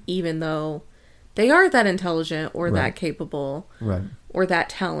 Right. Even though they are that intelligent or that capable. Right. Or that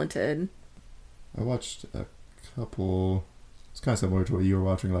talented. I watched a couple... It's kind of similar to what you were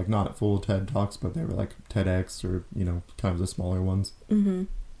watching, not full TED Talks, but they were TEDx or, kind of the smaller ones. Mm-hmm.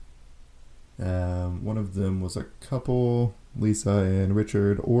 One of them was a couple, Lisa and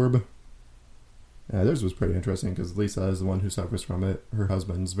Richard Orb. Theirs was pretty interesting because Lisa is the one who suffers from it. Her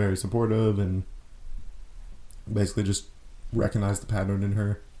husband's very supportive and basically just recognized the pattern in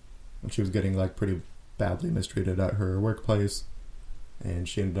her. And she was getting pretty badly mistreated at her workplace. And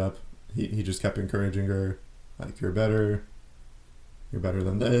she ended up, he just kept encouraging her, you're better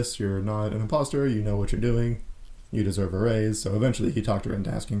than this, you're not an imposter, you know what you're doing, you deserve a raise. So eventually he talked her into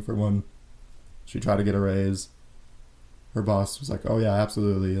asking for one. She tried to get a raise. Her boss was like, oh yeah,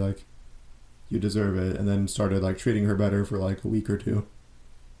 absolutely, you deserve it, and then started like treating her better for like a week or two.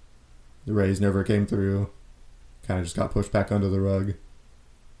 The raise never came through, kind of just got pushed back under the rug,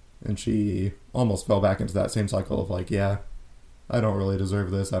 and she almost fell back into that same cycle of like, yeah, I don't really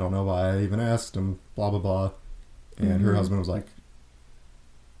deserve this, I don't know why I even asked, and blah blah blah. And her husband was like,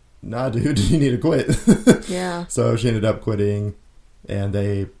 nah dude, you need to quit. Yeah. So she ended up quitting, and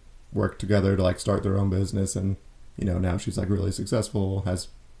they worked together to like start their own business, and you know, now she's like really successful, has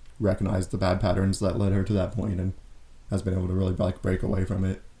recognized the bad patterns that led her to that point, and has been able to really like break away from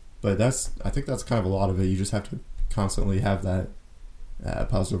it. But I think that's kind of a lot of it. You just have to constantly have that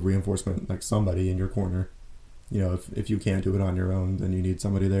positive reinforcement, like somebody in your corner. You know, if you can't do it on your own, then you need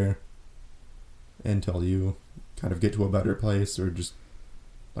somebody there until you kind of get to a better place, or just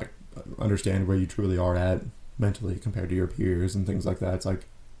like understand where you truly are at mentally compared to your peers and things like that. It's like,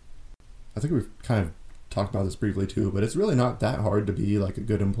 I think we've kind of talked about this briefly too, but it's really not that hard to be like a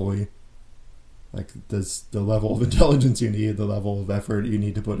good employee. Like the level of intelligence you need, the level of effort you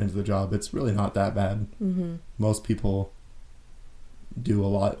need to put into the job, it's really not that bad. Most people do a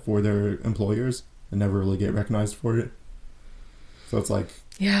lot for their employers and never really get recognized for it. So it's like,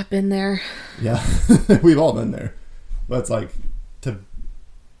 yeah, I've been there. Yeah, we've all been there. But it's like,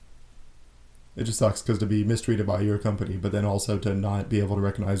 it just sucks because to be mistreated by your company, but then also to not be able to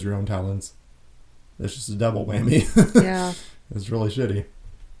recognize your own talents, it's just a double whammy. Yeah. It's really shitty.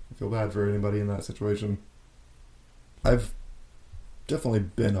 I feel bad for anybody in that situation. I've definitely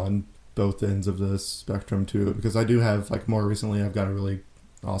been on both ends of the spectrum too, because I do have, like, more recently I've got a really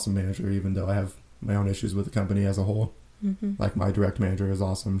awesome manager, even though I have my own issues with the company as a whole. Like, my direct manager is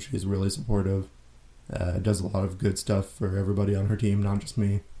awesome. She's really supportive. Does a lot of good stuff for everybody on her team, not just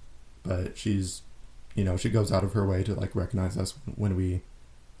me. But she's, you know, she goes out of her way to like recognize us when we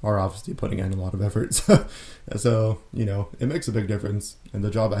are obviously putting in a lot of effort. So, you know, it makes a big difference. And the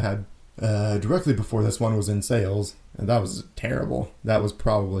job I had directly before this one was in sales, and that was terrible. That was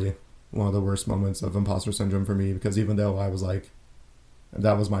probably one of the worst moments of imposter syndrome for me, because even though I was like,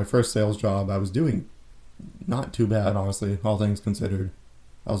 that was my first sales job, I was doing not too bad, honestly, all things considered.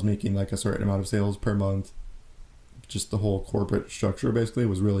 I was making like a certain amount of sales per month. Just the whole corporate structure basically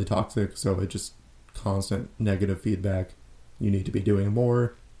was really toxic, so it just constant negative feedback. You need to be doing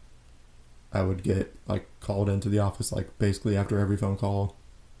more. I would get like called into the office like basically after every phone call,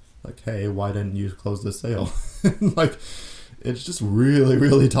 like, hey, why didn't you close this sale? Like, it's just really,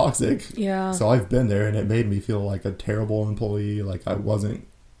 really toxic. Yeah. So I've been there, and it made me feel like a terrible employee, like I wasn't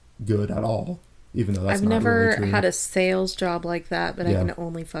good at all, even though that's I've not never really true. had a sales job like that, but Yeah. I can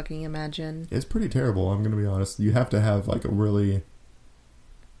only fucking imagine. It's pretty terrible, I'm going to be honest. You have to have like a really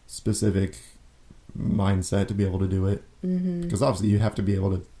specific mindset to be able to do it. Because obviously you have to be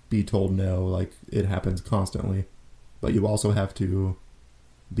able to be told no, like it happens constantly. But you also have to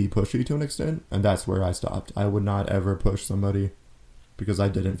be pushy to an extent, and that's where I stopped. I would not ever push somebody because I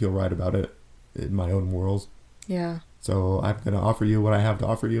didn't feel right about it in my own morals. Yeah. So I'm going to offer you what I have to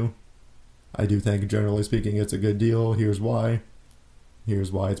offer you. I do think, generally speaking, it's a good deal. Here's why.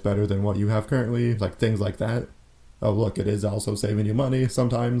 Here's why it's better than what you have currently. Like, things like that. Oh, look, it is also saving you money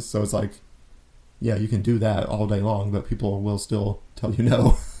sometimes. So it's like, yeah, you can do that all day long, but people will still tell you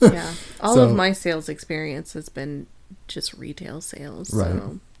no. Yeah. All So- of my sales experience has been just retail sales. Right.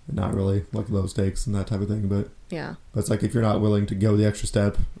 So, Not really like low stakes and that type of thing, but yeah. it's like if you're not willing to go the extra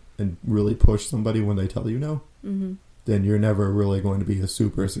step and really push somebody when they tell you no, then you're never really going to be a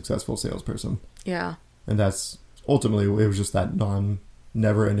super successful salesperson. Yeah. And that's ultimately, it was just that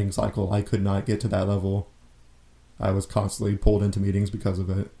never-ending cycle. I could not get to that level. I was constantly pulled into meetings because of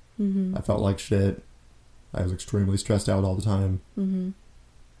it. I felt like shit. I was extremely stressed out all the time. And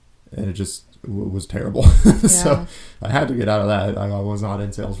it just was terrible. So I had to get out of that. I was not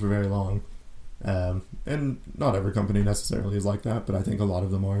in sales for very long. And not every company necessarily is like that, but I think a lot of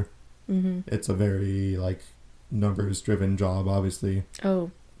them are. It's a very, like, numbers-driven job, obviously.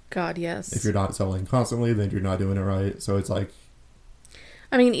 Oh, God, yes. If you're not selling constantly, then you're not doing it right. So it's like...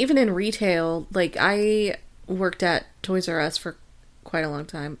 I mean, even in retail, like, I worked at Toys R Us for quite a long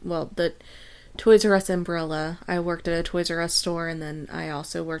time. Well, the Toys R Us umbrella. I worked at a Toys R Us store, and then I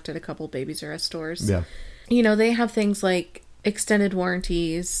also worked at a couple Babies R Us stores. Yeah. You know, they have things like extended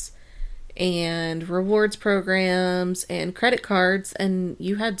warranties and rewards programs and credit cards, and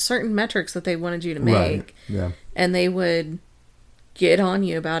you had certain metrics that they wanted you to make. Right. Yeah. And they would get on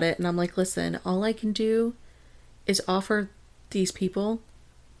you about it. And I'm like, listen, all I can do is offer these people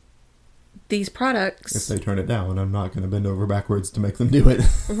these products. If they turn it down, I'm not going to bend over backwards to make them do it.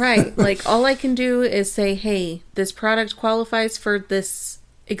 Right. Like, all I can do is say, hey, this product qualifies for this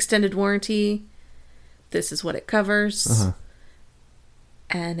extended warranty. This is what it covers.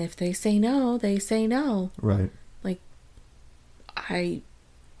 And if they say no, they say no. Right. Like, I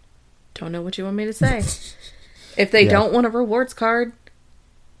don't know what you want me to say. If they don't want a rewards card,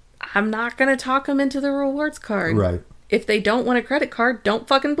 I'm not going to talk them into the rewards card. Right. If they don't want a credit card, don't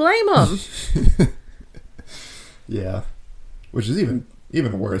fucking blame them. Yeah. Which is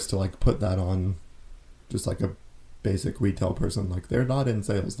even worse to like put that on just like a basic retail person. Like, they're not in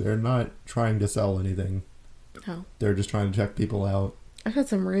sales. They're not trying to sell anything. No. They're just trying to check people out. I've had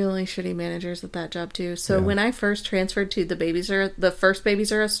some really shitty managers at that job too. So when I first transferred to the first Baby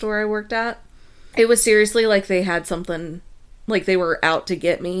Zero store I worked at, it was seriously like they had something, like they were out to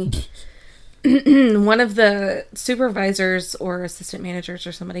get me. One of the supervisors or assistant managers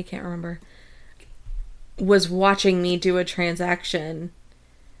or somebody, can't remember, was watching me do a transaction,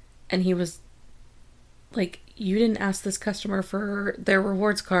 and he was like, you didn't ask this customer for their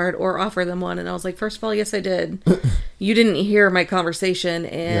rewards card or offer them one. And I was like, first of all, yes, I did. You didn't hear my conversation,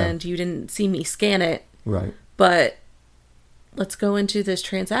 and you didn't see me scan it. Right. But let's go into this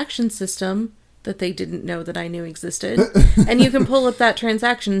transaction system that they didn't know that I knew existed. And you can pull up that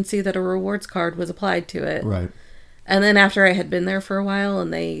transaction and see that a rewards card was applied to it. Right. And then after I had been there for a while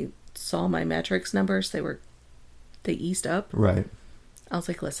and they saw my metrics numbers, they eased up. Right. I was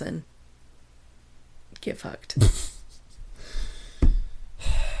like, listen, get fucked.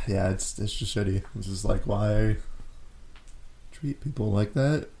 Yeah, it's just shitty. It's just like, why treat people like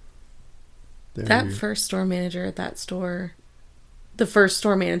that? That first store manager at that store, the first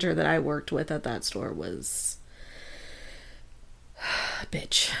store manager that I worked with at that store was a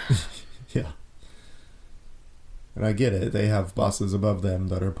bitch. Yeah. And I get it. They have bosses above them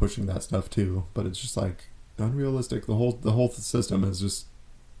that are pushing that stuff too, but it's just like unrealistic. The whole system is just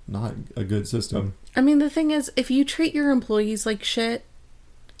not a good system. I mean, the thing is, if you treat your employees like shit,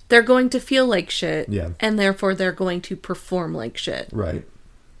 they're going to feel like shit. Yeah. And therefore they're going to perform like shit. Right.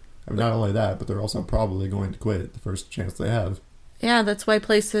 I mean, not only that, but they're also probably going to quit the first chance they have. Yeah, that's why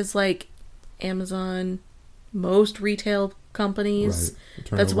places like Amazon, most retail companies,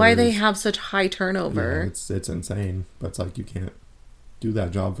 that's why they have such high turnover. Yeah, it's insane. But it's like, you can't do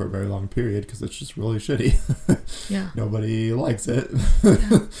that job for a very long period because it's just really shitty. Yeah. Nobody likes it.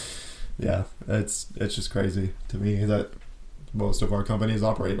 Yeah, it's just crazy to me that most of our companies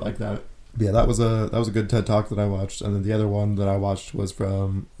operate like that. Yeah, that was a good TED Talk that I watched. And then the other one that I watched was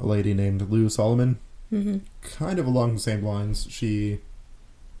from a lady named Lou Solomon. Mm-hmm. Kind of along the same lines. She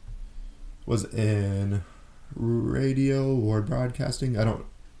was in radio or broadcasting. I don't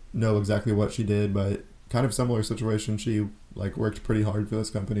know exactly what she did, but kind of similar situation. She like worked pretty hard for this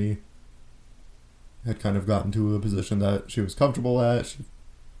company. Had kind of gotten to a position that she was comfortable at. She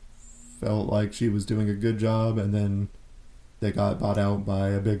felt like she was doing a good job, and then they got bought out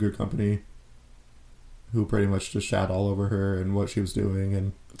by a bigger company who pretty much just shat all over her and what she was doing.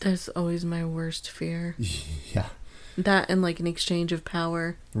 And that's always my worst fear. Yeah. That and like an exchange of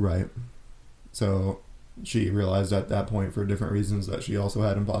power. Right. So she realized at that point, for different reasons, that she also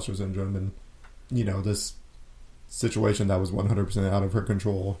had imposter syndrome, and, you know, this situation that was 100% out of her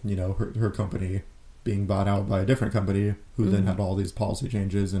control, you know, her company being bought out by a different company who then had all these policy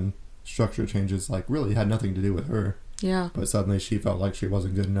changes and structure changes, like, really had nothing to do with her. Yeah. But suddenly she felt like she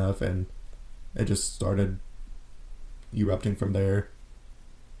wasn't good enough, and it just started erupting from there.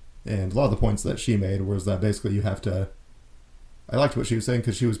 And a lot of the points that she made was that basically you have to... I liked what she was saying,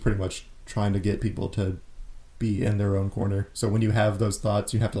 because she was pretty much trying to get people to be in their own corner. So when you have those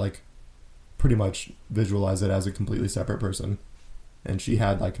thoughts, you have to, like, pretty much visualize it as a completely separate person. And she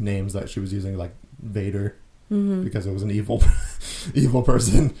had, like, names that she was using, like Vader, because it was an evil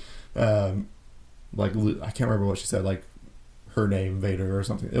person. Like, I can't remember what she said, like, her name, Vader, or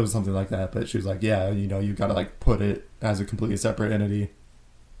something. It was something like that. But she was like, yeah, you know, you gotta, like, put it as a completely separate entity.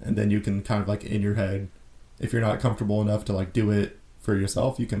 And then you can kind of, like, in your head, if you're not comfortable enough to, like, do it for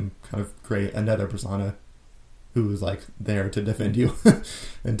yourself, you can kind of create another persona who's, like, there to defend you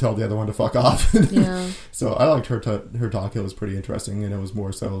and tell the other one to fuck off. Yeah. So I liked her talk. It was pretty interesting, and it was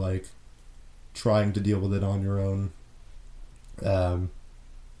more so, like, trying to deal with it on your own.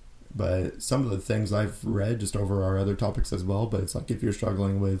 But some of the things I've read just over our other topics as well, but it's like, if you're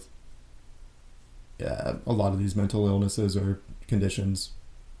struggling with a lot of these mental illnesses or conditions,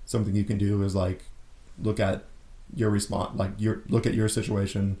 something you can do is, like, look at your response, like, look at your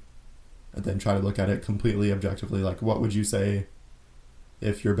situation, and then try to look at it completely objectively. Like, what would you say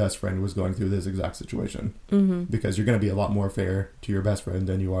if your best friend was going through this exact situation? Mm-hmm. Because you're going to be a lot more fair to your best friend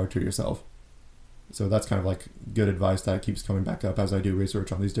than you are to yourself. So that's kind of, like, good advice that keeps coming back up as I do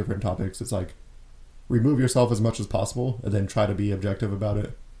research on these different topics. It's like, remove yourself as much as possible, and then try to be objective about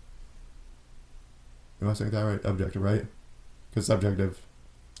it. Am I saying that right? Objective, right? Because subjective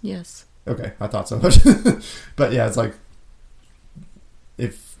Yes. Okay, I thought so. But yeah, it's like,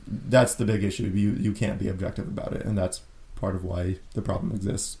 if that's the big issue, you can't be objective about it, and that's part of why the problem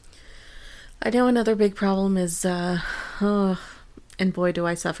exists. I know another big problem is, and boy do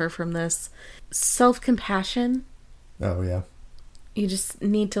I suffer from this, self-compassion. Oh, yeah. You just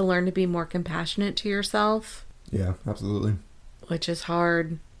need to learn to be more compassionate to yourself. Yeah, absolutely. Which is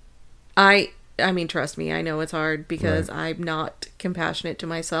hard. I mean, trust me, I know it's hard because I'm not compassionate to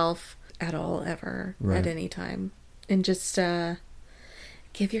myself at all, ever, at any time. And just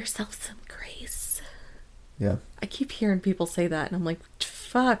give yourself some grace. Yeah. I keep hearing people say that, and I'm like,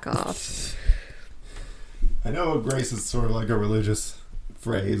 fuck off. I know grace is sort of like a religious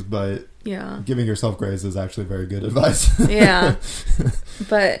phrase, but yeah, giving yourself grace is actually very good advice. Yeah.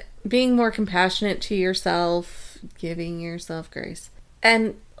 But being more compassionate to yourself, giving yourself grace.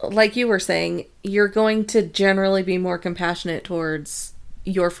 And like you were saying, you're going to generally be more compassionate towards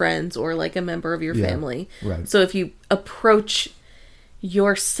your friends or like a member of your family. Right. So if you approach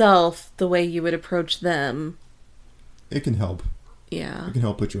yourself the way you would approach them, it can help. Yeah. It can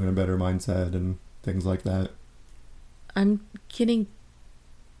help put you in a better mindset and things like that. I'm getting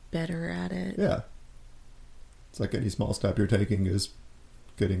better at it. Yeah. It's like any small step you're taking is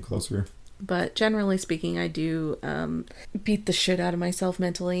getting closer. But generally speaking, I do beat the shit out of myself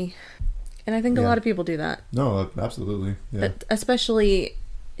mentally. And I think a lot of people do that. No, absolutely. Yeah. But especially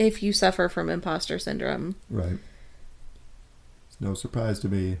if you suffer from imposter syndrome. Right. It's no surprise to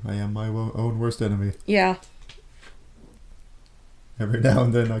me. I am my own worst enemy. Yeah. Every now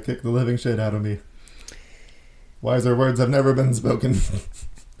and then I kick the living shit out of me. Wiser words have never been spoken.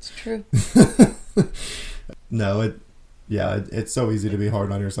 It's true. No, it's so easy to be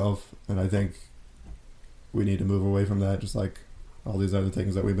hard on yourself, and I think we need to move away from that, just like all these other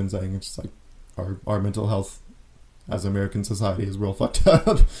things that we've been saying. It's just like our mental health as American society is real fucked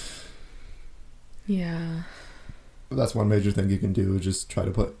up. Yeah. That's one major thing you can do, is just try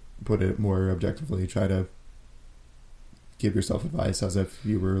to put it more objectively. Try to give yourself advice as if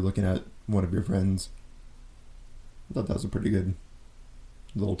you were looking at one of your friends. I thought that was a pretty good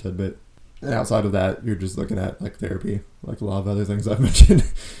little tidbit. And outside of that, you're just looking at like therapy, like a lot of other things I've mentioned,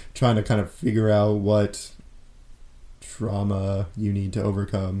 trying to kind of figure out what trauma you need to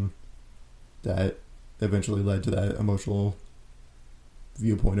overcome that eventually led to that emotional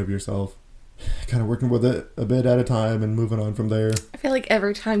viewpoint of yourself. Kind of working with it a bit at a time and moving on from there. I feel like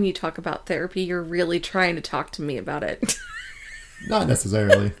every time you talk about therapy, you're really trying to talk to me about it. Not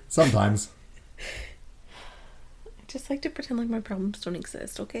necessarily. Sometimes. I just like to pretend like my problems don't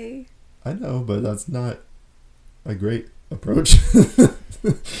exist, okay? I know, but that's not a great approach.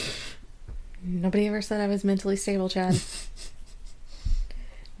 Nobody ever said I was mentally stable, Chad.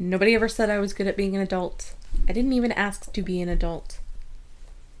 Nobody ever said I was good at being an adult. I didn't even ask to be an adult.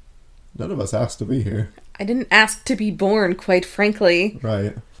 None of us asked to be here. I didn't ask to be born, quite frankly.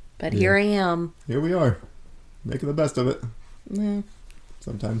 Right. But here I am. Here we are. Making the best of it. Yeah.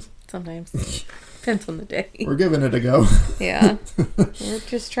 Sometimes. Depends on the day. We're giving it a go. Yeah. We're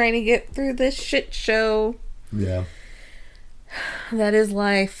just trying to get through this shit show. Yeah. That is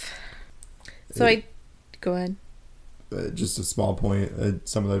life. So go ahead. Just a small point.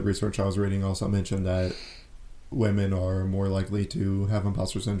 Some of the research I was reading also mentioned that women are more likely to have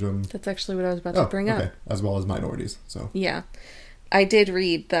imposter syndrome. That's actually what I was about to bring up. As well as minorities. So yeah. I did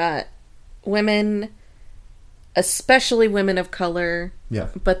read that women, especially women of color,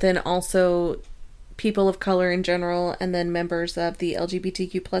 but then also people of color in general, and then members of the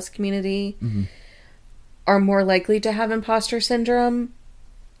LGBTQ plus community are more likely to have imposter syndrome.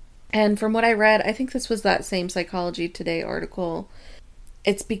 And from what I read, I think this was that same Psychology Today article.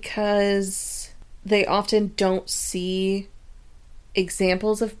 It's because they often don't see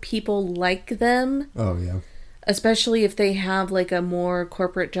examples of people like them. Oh, yeah. Especially if they have like a more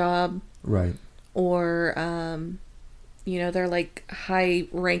corporate job. Right. Or, they're like high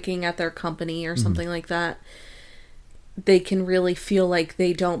ranking at their company or something like that. They can really feel like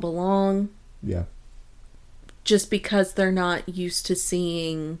they don't belong. Yeah. Just because they're not used to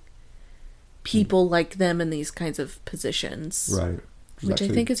seeing people like them in these kinds of positions. Right. Which I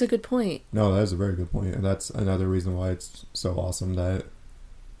think is a good point. No, that is a very good point. And that's another reason why it's so awesome that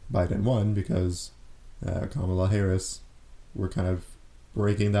Biden won, because Kamala Harris, we're kind of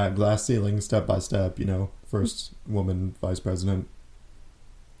breaking that glass ceiling step by step, first woman vice president.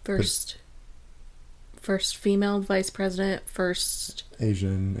 First female vice president, first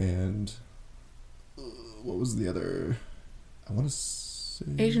Asian, and what was the other? I want to say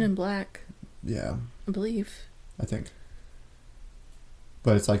Asian and black. Yeah. I believe. I think.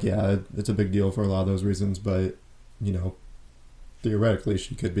 But it's like, it's a big deal for a lot of those reasons, but, theoretically,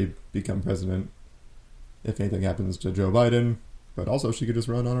 she could become president if anything happens to Joe Biden, but also she could just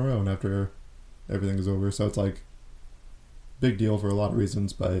run on her own after everything is over. So it's like, big deal for a lot of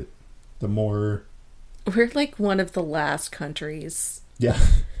reasons, but the more... We're like one of the last countries Yeah.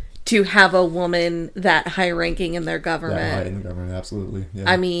 to have a woman that high-ranking in their government. That high in the government, absolutely. Yeah.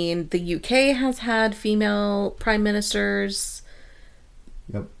 I mean, the UK has had female prime ministers.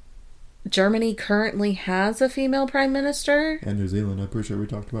 Yep. Germany currently has a female prime minister. And New Zealand, I'm pretty sure we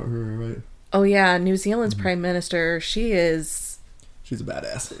talked about her, right? Oh yeah, New Zealand's prime minister, she's a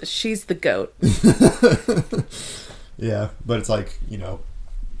badass. She's the GOAT. Yeah, but it's like,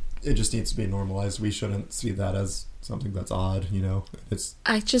 it just needs to be normalized. We shouldn't see that as something that's odd, It's...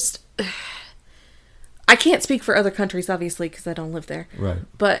 I can't speak for other countries, obviously, because I don't live there. Right.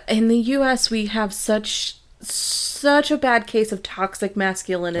 But in the U.S., we have such a bad case of toxic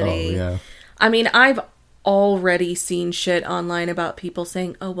masculinity. Oh, yeah. I mean, I've already seen shit online about people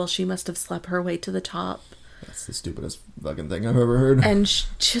saying, oh, well, she must have slept her way to the top. That's the stupidest fucking thing I've ever heard. And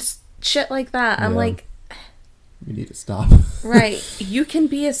just shit like that. I'm like... You need to stop. Right. You can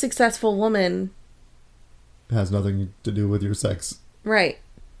be a successful woman. It has nothing to do with your sex. Right.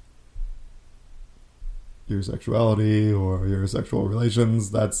 Your sexuality or your sexual relations,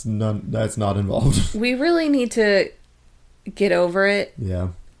 that's not involved. We really need to get over it. Yeah.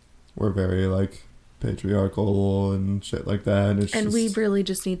 We're very, patriarchal and shit like that. And we really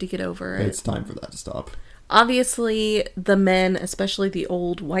just need to get over it. It's time for that to stop. Obviously, the men, especially the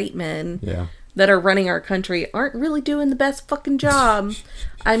old white men that are running our country, aren't really doing the best fucking job.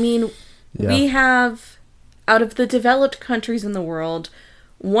 I mean, we have, out of the developed countries in the world,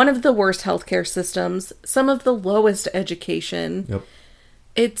 one of the worst healthcare systems, some of the lowest education. Yep.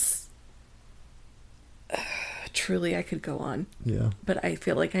 It's... truly, I could go on. Yeah. But I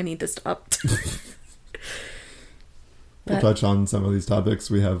feel like I need to stop. We'll touch on some of these topics.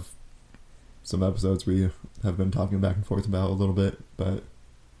 We have some episodes we have been talking back and forth about a little bit, but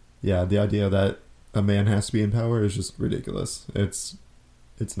yeah, the idea that a man has to be in power is just ridiculous. It's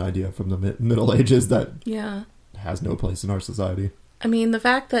an idea from the Middle Ages that has no place in our society. I mean, the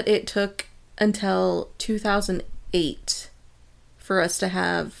fact that it took until 2008 for us to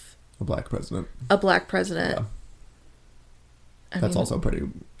have a black president. Yeah. That's also pretty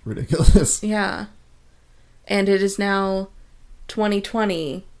ridiculous. Yeah. And it is now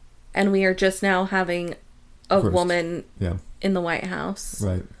 2020, and we are just now having a woman in the White House.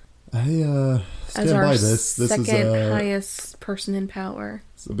 Right. I stand as our by this. This second is highest person in power.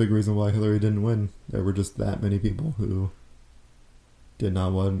 It's a big reason why Hillary didn't win. There were just that many people who did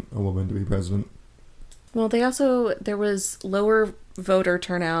not want a woman to be president. Well, there was lower voter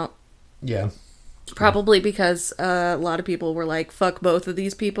turnout. Yeah. Probably because a lot of people were like, fuck both of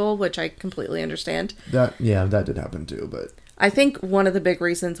these people, which I completely understand. That did happen too, but... I think one of the big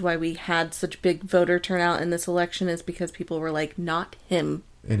reasons why we had such big voter turnout in this election is because people were like, not him.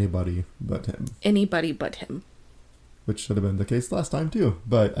 Anybody but him. Anybody but him. Which should have been the case last time too.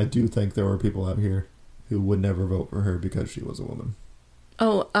 But I do think there were people out here who would never vote for her because she was a woman.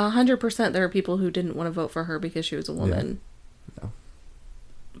 Oh, 100% there are people who didn't want to vote for her because she was a woman. Yeah.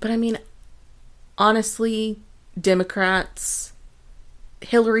 But I mean... honestly, Democrats,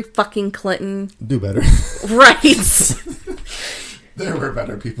 Hillary fucking Clinton. Do better. Right. There were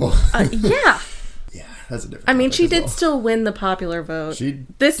better people. Yeah. Yeah, that's a different I mean, she did still win the popular vote. She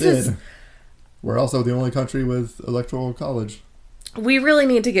did. We're also the only country with electoral college. We really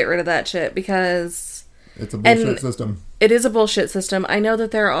need to get rid of that shit because... it's a bullshit system. It is a bullshit system. I know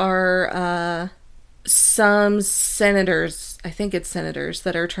that there are... some senators, I think it's senators,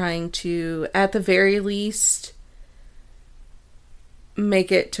 that are trying to, at the very least,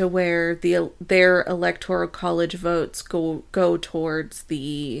 make it to where their electoral college votes go towards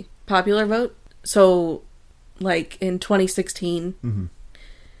the popular vote. So, like in 2016,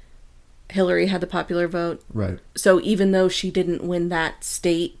 Hillary had the popular vote. Right. So even though she didn't win that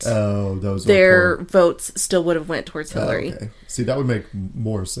state, their votes still would have went towards Hillary. Okay. See, that would make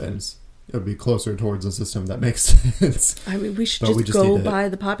more sense. It would be closer towards a system that makes sense. I mean, we should just go by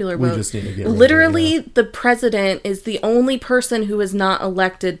the popular vote. We just need to get literally, the president is the only person who is not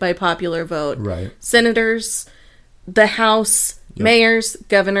elected by popular vote. Right. Senators, the House, mayors,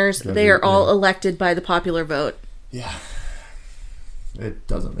 governors, they are all elected by the popular vote. Yeah. It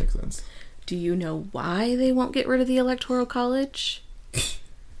doesn't make sense. Do you know why they won't get rid of the Electoral College?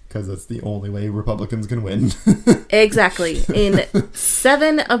 Because that's the only way Republicans can win. Exactly. In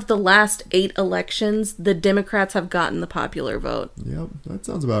 7 of the last 8 elections, the Democrats have gotten the popular vote. Yep, that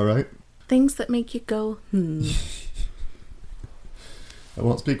sounds about right. Things that make you go, I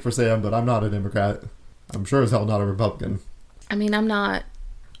won't speak for Sam, but I'm not a Democrat. I'm sure as hell not a Republican. I mean,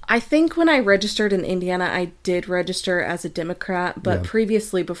 I think when I registered in Indiana, I did register as a Democrat, but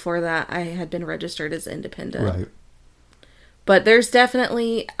previously before that, I had been registered as independent. Right. But there's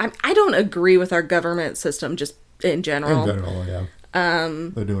definitely... I don't agree with our government system just in general. In general, yeah.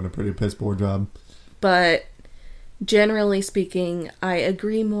 They're doing a pretty piss poor job. But generally speaking, I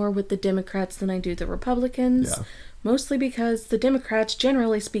agree more with the Democrats than I do the Republicans. Yeah. Mostly because the Democrats,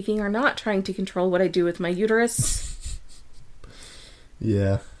 generally speaking, are not trying to control what I do with my uterus.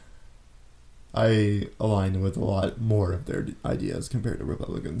 Yeah. I align with a lot more of their ideas compared to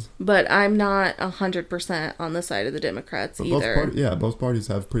Republicans. But I'm not 100% on the side of the Democrats but either. Both parties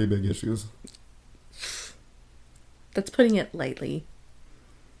have pretty big issues. That's putting it lightly.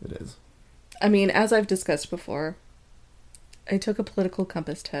 It is. I mean, as I've discussed before, I took a political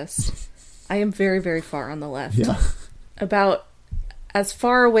compass test. I am very, very far on the left. Yeah. About as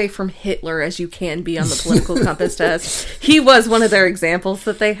far away from Hitler as you can be on the political compass test. He was one of their examples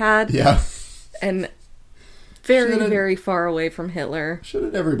that they had. Yeah. And very, very far away from Hitler.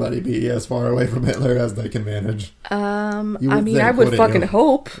 Shouldn't everybody be as far away from Hitler as they can manage? I mean, I would fucking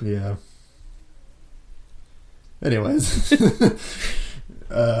hope. Yeah. Anyways.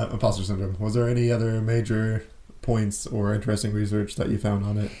 Imposter syndrome. Was there any other major points or interesting research that you found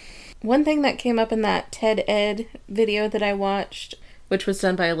on it? One thing that came up in that TED Ed video that I watched, which was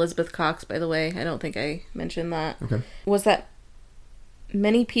done by Elizabeth Cox, by the way, I don't think I mentioned that, okay, was that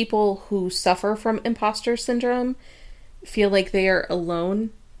many people who suffer from imposter syndrome feel like they are alone.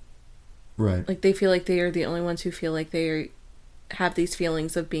 Right. Like they feel like they are the only ones who feel like they have these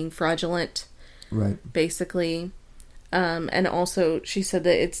feelings of being fraudulent. Right. Basically. And also she said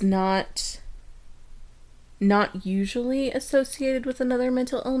that it's not usually associated with another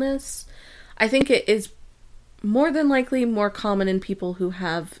mental illness. I think it is more than likely more common in people who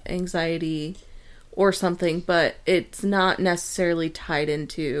have anxiety or something, but it's not necessarily tied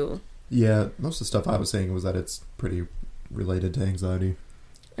into... Yeah, most of the stuff I was saying was that it's pretty related to anxiety.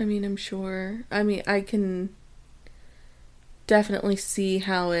 I mean, I'm sure. I mean, I can definitely see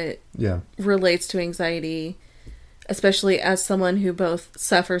how it relates to anxiety, especially as someone who both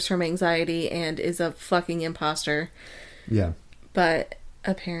suffers from anxiety and is a fucking imposter. Yeah. But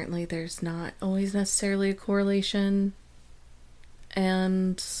apparently there's not always necessarily a correlation.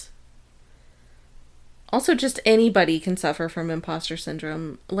 And also just anybody can suffer from imposter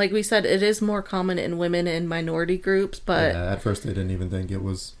syndrome. Like we said, it is more common in women and minority groups, but... Yeah, at first they didn't even think it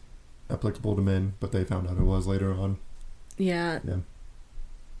was applicable to men, but they found out it was later on. Yeah. Yeah.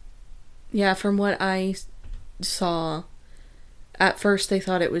 Yeah, from what I saw, at first they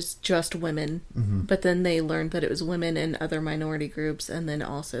thought it was just women, but then they learned that it was women and other minority groups, and then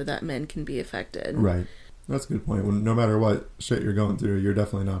also that men can be affected. Right. That's a good point. No matter what shit you're going through, you're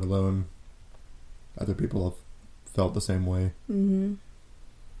definitely not alone. Other people have felt the same way. Mm-hmm.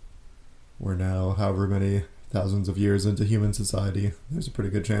 We're now however many thousands of years into human society. There's a pretty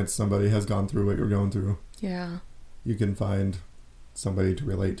good chance somebody has gone through what you're going through. Yeah. You can find somebody to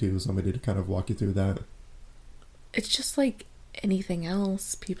relate to, somebody to kind of walk you through that. It's just like anything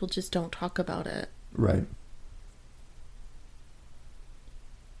else. People just don't talk about it. Right.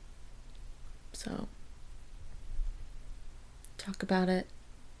 So, talk about it.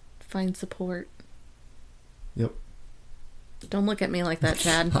 Find support. Yep. Don't look at me like that,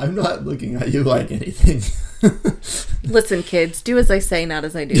 Chad. I'm not looking at you like anything. Listen, kids, do as I say, not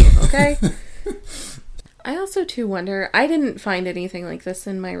as I do, okay? I also, too, wonder... I didn't find anything like this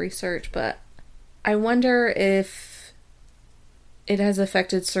in my research, but I wonder if it has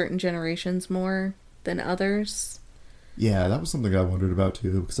affected certain generations more than others. Yeah, that was something I wondered about,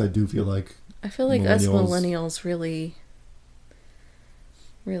 too, because I do feel like... I feel like us millennials really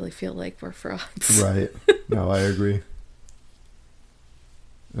feel like we're frauds. Right. No, I agree.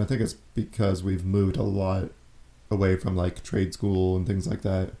 And I think it's because we've moved a lot away from, like, trade school and things like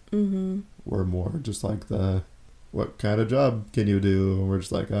that. Mm-hmm. We're more just like what kind of job can you do? And we're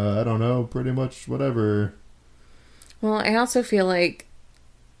just like, I don't know, pretty much whatever. Well, I also feel like,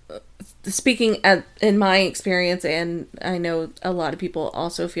 speaking in my experience, and I know a lot of people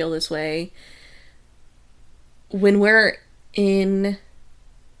also feel this way, when we're in...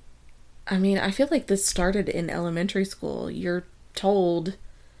 I mean, I feel like this started in elementary school. You're told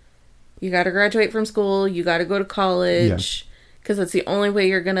you got to graduate from school, you got to go to college, because that's the only way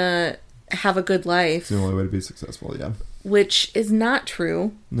you're going to have a good life. It's the only way to be successful, yeah. Which is not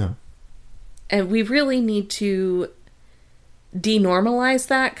true. No. And we really need to denormalize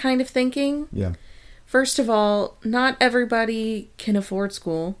that kind of thinking. Yeah. First of all, not everybody can afford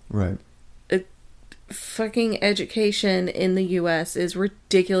school. Right. fucking education in the US is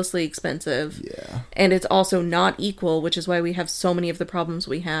ridiculously expensive. Yeah. And it's also not equal, which is why we have so many of the problems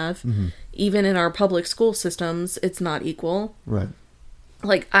we have. Mm-hmm. Even in our public school systems, it's not equal. Right.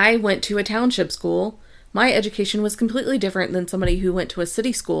 Like, I went to a township school. My education was completely different than somebody who went to a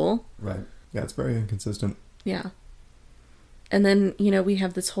city school. Right. Yeah, it's very inconsistent. Yeah. And then, you know, we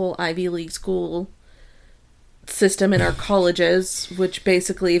have this whole Ivy League school system in our colleges, which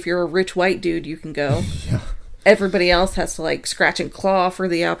basically, if you're a rich white dude, you can go. Yeah. Everybody else has to, like, scratch and claw for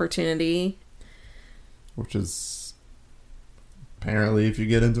the opportunity. Which is... Apparently, if you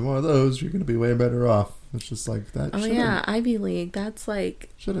get into one of those, you're going to be way better off. It's just like that. Oh, yeah, Ivy League. That's like...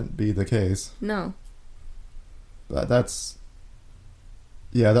 Shouldn't be the case. No. But that's...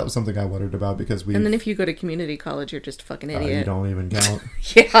 Yeah, that was something I wondered about because we... And then if you go to community college, you're just a fucking idiot. You don't even count.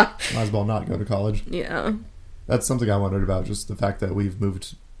 Yeah. Might as well not go to college. Yeah. That's something I wondered about, just the fact that we've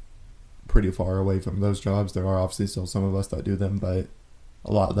moved pretty far away from those jobs. There are obviously still some of us that do them, but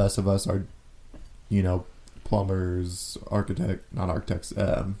a lot less of us are, you know, plumbers,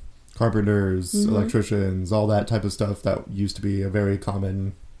 carpenters, electricians, all that type of stuff that used to be a very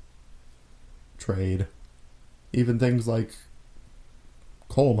common trade. Even things like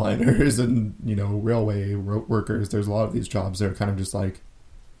coal miners and, you know, railway workers. There's a lot of these jobs that are kind of just like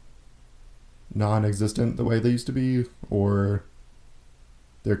non-existent the way they used to be, or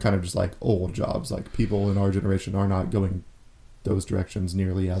they're kind of just like old jobs. Like, people in our generation are not going those directions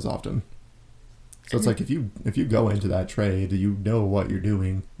nearly as often. So it's like, if you go into that trade, you know what you're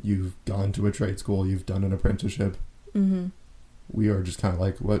doing. You've gone to a trade school. You've done an apprenticeship. Mm-hmm. We are just kind of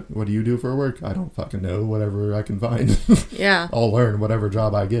like, what do you do for work? I don't fucking know. Whatever I can find. Yeah. I'll learn whatever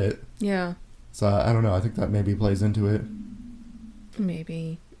job I get. Yeah. So I don't know. I think that maybe plays into it.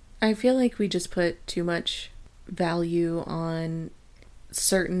 Maybe. I feel like we just put too much value on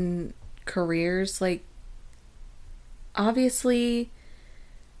certain careers. Like, obviously,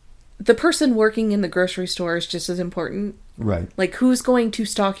 the person working in the grocery store is just as important. Right. Like, who's going to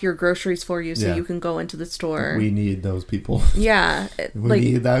stock your groceries for you so Yeah. you can go into the store? We need those people. Yeah. We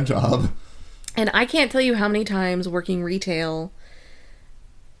need that job. And I can't tell you how many times working retail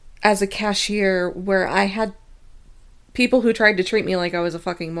as a cashier where I had people who tried to treat me like I was a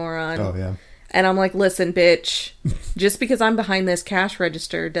fucking moron. Oh, yeah. And I'm like, listen, bitch, just because I'm behind this cash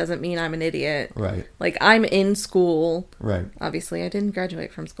register doesn't mean I'm an idiot. Right. Like, I'm in school. Right. Obviously, I didn't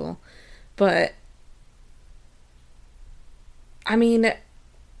graduate from school. But, I mean,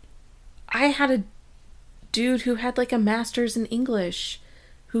 I had a dude who had like a master's in English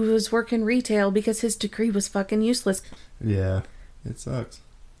who was working retail because his degree was fucking useless. Yeah. It sucks.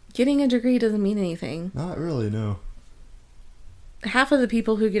 Getting a degree doesn't mean anything. Not really, no. Half of the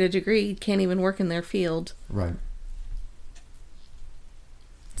people who get a degree can't even work in their field. Right.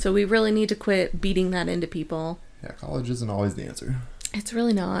 So we really need to quit beating that into people. Yeah, college isn't always the answer. It's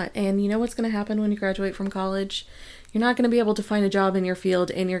really not. And you know what's going to happen when you graduate from college? You're not going to be able to find a job in your field,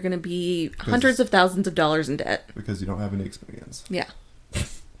 and you're going to be hundreds of thousands of dollars in debt. Because you don't have any experience. Yeah.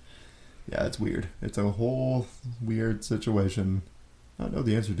 Yeah, it's weird. It's a whole weird situation. I don't know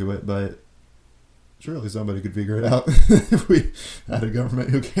the answer to it, but surely somebody could figure it out if we had a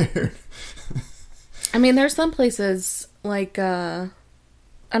government who cared. I mean, there's some places like,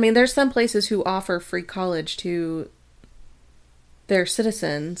 there's some places who offer free college to their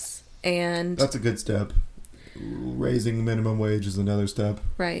citizens, and that's a good step. Raising minimum wage is another step.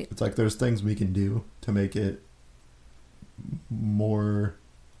 Right. It's like there's things we can do to make it more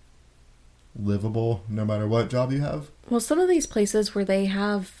livable no matter what job you have. Well, some of these places where they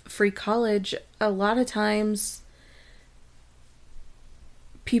have free college, a lot of times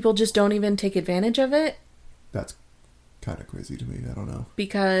people just don't even take advantage of it. That's kind of crazy to me. I don't know.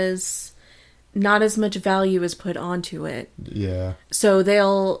 Because not as much value is put onto it. Yeah. So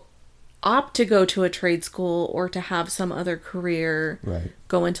they'll opt to go to a trade school or to have some other career. Right.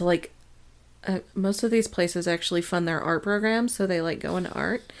 Go into like... most of these places actually fund their art programs, so they like go into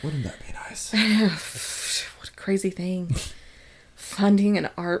art. Wouldn't that be nice? What a crazy thing. Funding an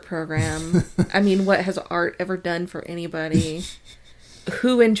art program. I mean, what has art ever done for anybody?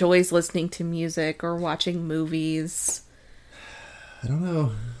 Who enjoys listening to music or watching movies? I don't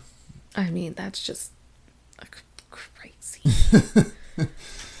know. I mean, that's just crazy.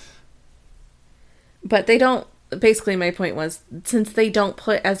 But they don't... Basically, my point was, since they don't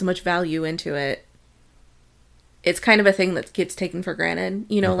put as much value into it, it's kind of a thing that gets taken for granted.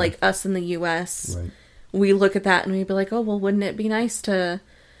 You know, like us in the U.S., right. We look at that and we'd be like, oh, well, wouldn't it be nice to,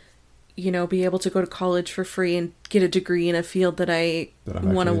 you know, be able to go to college for free and get a degree in a field that I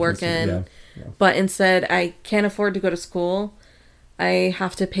want to work in. Yeah. But instead, I can't afford to go to school. I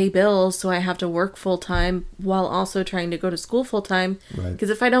have to pay bills, so I have to work full-time while also trying to go to school full-time. Right.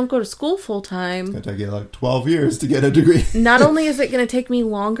 Because if I don't go to school full-time... It's going to take you like 12 years to get a degree. Not only is it going to take me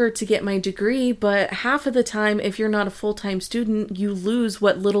longer to get my degree, but half of the time, if you're not a full-time student, you lose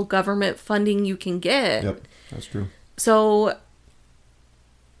what little government funding you can get. Yep, that's true. So,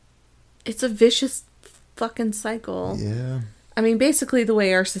 it's a vicious fucking cycle. Yeah. I mean, basically the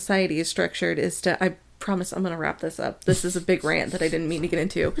way our society is structured is to... I promise I'm going to wrap this up. This is a big rant that I didn't mean to get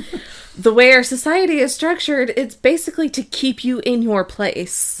into. The way our society is structured, it's basically to keep you in your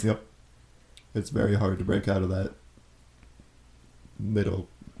place. Yep. It's very hard to break out of that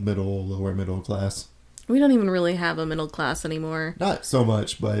lower middle class. We don't even really have a middle class anymore. Not so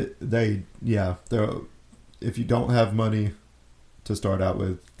much, but they're if you don't have money to start out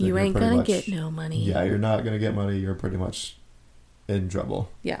with, you ain't gonna get no money. Yeah, you're not gonna get money. You're pretty much in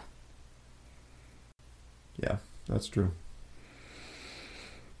trouble. Yeah. Yeah, that's true.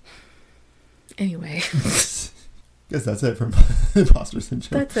 Anyway. Guess that's it for Imposter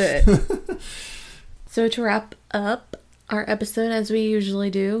Syndrome. That's it. So to wrap up our episode, as we usually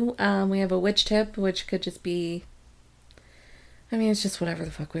do, we have a witch tip, which could just be... I mean, it's just whatever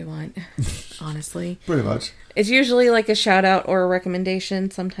the fuck we want, honestly. Pretty much. It's usually like a shout out or a recommendation.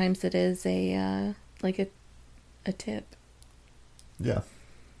 Sometimes it is a tip. Yeah.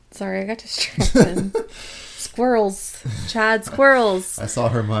 Sorry, I got distracted. Squirrels. Chad, squirrels. I saw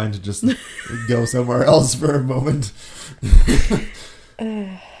her mind just go somewhere else for a moment.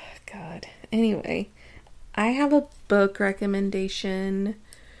 God. Anyway, I have a book recommendation.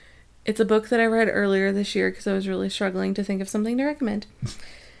 It's a book that I read earlier this year because I was really struggling to think of something to recommend.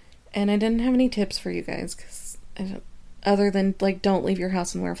 And I didn't have any tips for you guys, because other than, like, don't leave your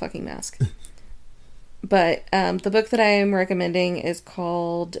house and wear a fucking mask. But the book that I am recommending is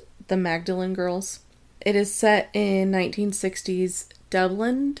called The Magdalene Girls. It is set in 1960s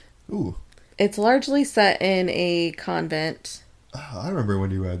Dublin. Ooh. It's largely set in a convent. Oh, I remember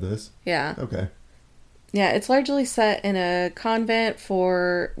when you read this. Yeah. Okay. Yeah, it's largely set in a convent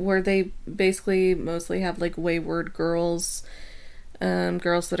where they basically mostly have, like, wayward girls.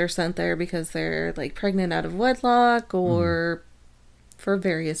 Girls that are sent there because they're, like, pregnant out of wedlock or for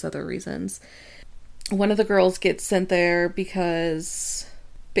various other reasons. One of the girls gets sent there because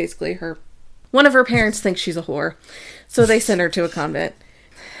basically one of her parents thinks she's a whore. So they send her to a convent.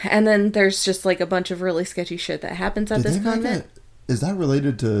 And then there's just, like, a bunch of really sketchy shit that happens at this convent. Is that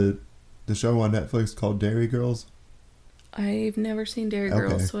related to the show on Netflix called Dairy Girls? I've never seen Dairy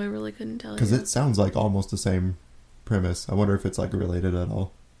Girls, so I really couldn't tell you. Because it sounds like almost the same premise. I wonder if it's, like, related at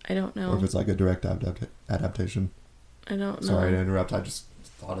all. I don't know. Or if it's, like, a direct adaptation. I don't know. Sorry to interrupt. I just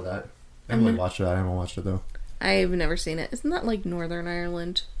thought of that. Emily watched it. I haven't watched it, though. I've never seen it. Isn't that, like, Northern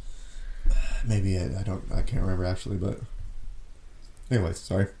Ireland? Maybe I can't remember actually, but anyways,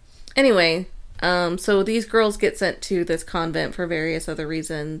 sorry. Anyway, so these girls get sent to this convent for various other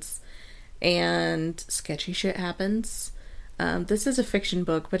reasons, and sketchy shit happens. This is a fiction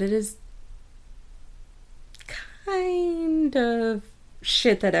book, but it is kind of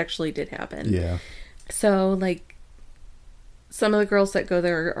shit that actually did happen. Yeah. So, like, some of the girls that go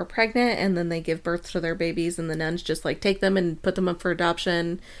there are pregnant, and then they give birth to their babies, and the nuns just, like, take them and put them up for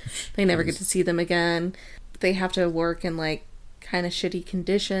adoption. They never get to see them again. They have to work in, like, kind of shitty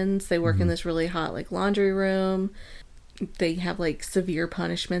conditions. They work in this really hot, like, laundry room. They have, like, severe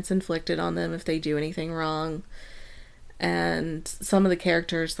punishments inflicted on them if they do anything wrong. And some of the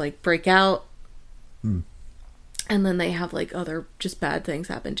characters, like, break out. And then they have, like, other just bad things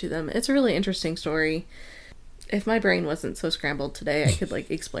happen to them. It's a really interesting story. If my brain wasn't so scrambled today, I could, like,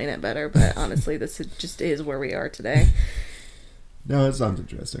 explain it better. But honestly, this just is where we are today. No, it sounds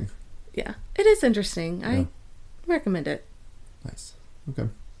interesting. Yeah, it is interesting. Yeah. I recommend it. Nice. Okay.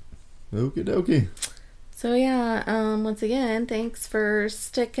 Okie dokie. So yeah, once again, thanks for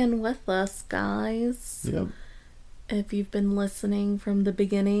sticking with us, guys. Yep. If you've been listening from the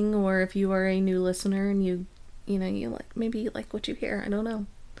beginning, or if you are a new listener and you like what you hear, I don't know.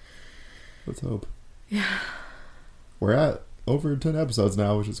 Let's hope. Yeah. We're at over 10 episodes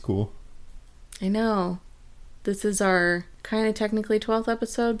now, which is cool. I know. This is our kind of technically 12th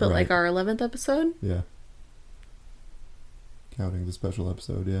episode, but like our 11th episode. Yeah. Counting the special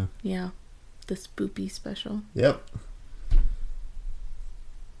episode, yeah. Yeah. The spoopy special. Yep.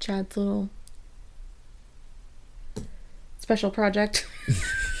 Chad's little special project.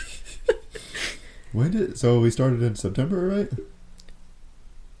 So we started in September, right?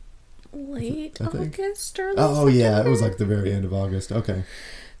 Late August or September? Yeah, it was like the very end of August. Okay.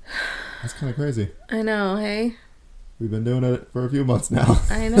 That's kind of crazy. I know, hey? We've been doing it for a few months now.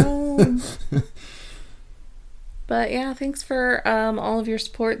 I know. But yeah, thanks for all of your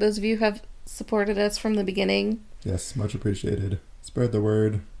support. Those of you who have supported us from the beginning. Yes, much appreciated. Spread the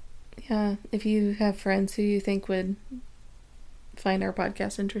word. Yeah, if you have friends who you think would find our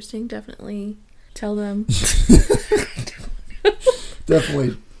podcast interesting, definitely tell them.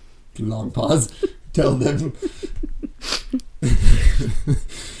 Definitely, long pause. Tell them.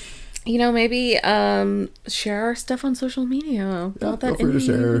 You know, maybe share our stuff on social media. Yeah, feel free to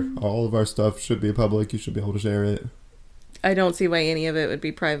share. All of our stuff should be public. You should be able to share it. I don't see why any of it would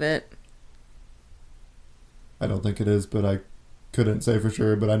be private. I don't think it is, but I couldn't say for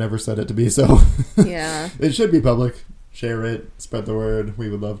sure, but I never said it to be so. Yeah. It should be public. Share it. Spread the word. We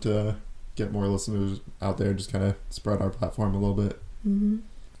would love to get more listeners out there. Just kind of spread our platform a little bit. Mm-hmm.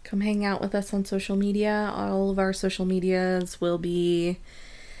 Come hang out with us on social media. All of our social medias will be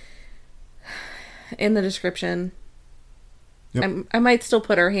in the description. Yep. I might still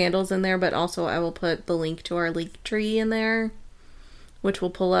put our handles in there, but also I will put the link to our link tree in there, which will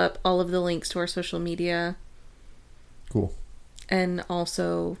pull up all of the links to our social media. Cool. And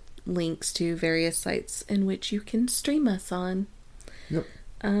also links to various sites in which you can stream us on. Yep.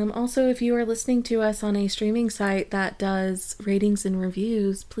 Also, if you are listening to us on a streaming site that does ratings and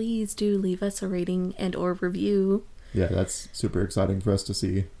reviews, please do leave us a rating and or review. Yeah, that's super exciting for us to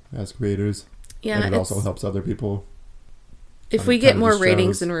see as creators. Yeah, and it also helps other people. If we get more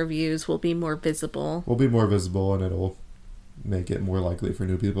ratings and reviews, we'll be more visible. We'll be more visible, and it'll make it more likely for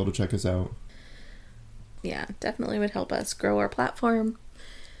new people to check us out. Yeah, definitely would help us grow our platform.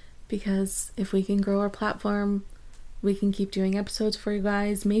 Because if we can grow our platform, we can keep doing episodes for you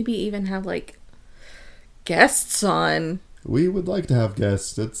guys. Maybe even have, like, guests on. We would like to have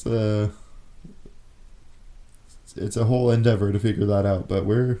guests. It's a whole endeavor to figure that out, but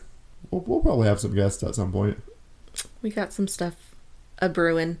we'll probably have some guests at some point. We got some stuff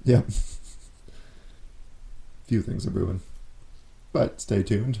a-brewing. Yeah. Few things are brewing. But stay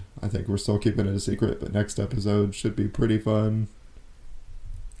tuned. I think we're still keeping it a secret, but next episode should be pretty fun.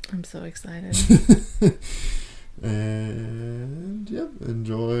 I'm so excited. And, yeah,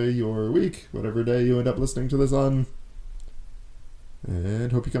 enjoy your week, whatever day you end up listening to this on.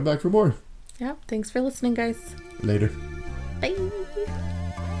 And hope you come back for more. Yeah, thanks for listening, guys. Later. Bye.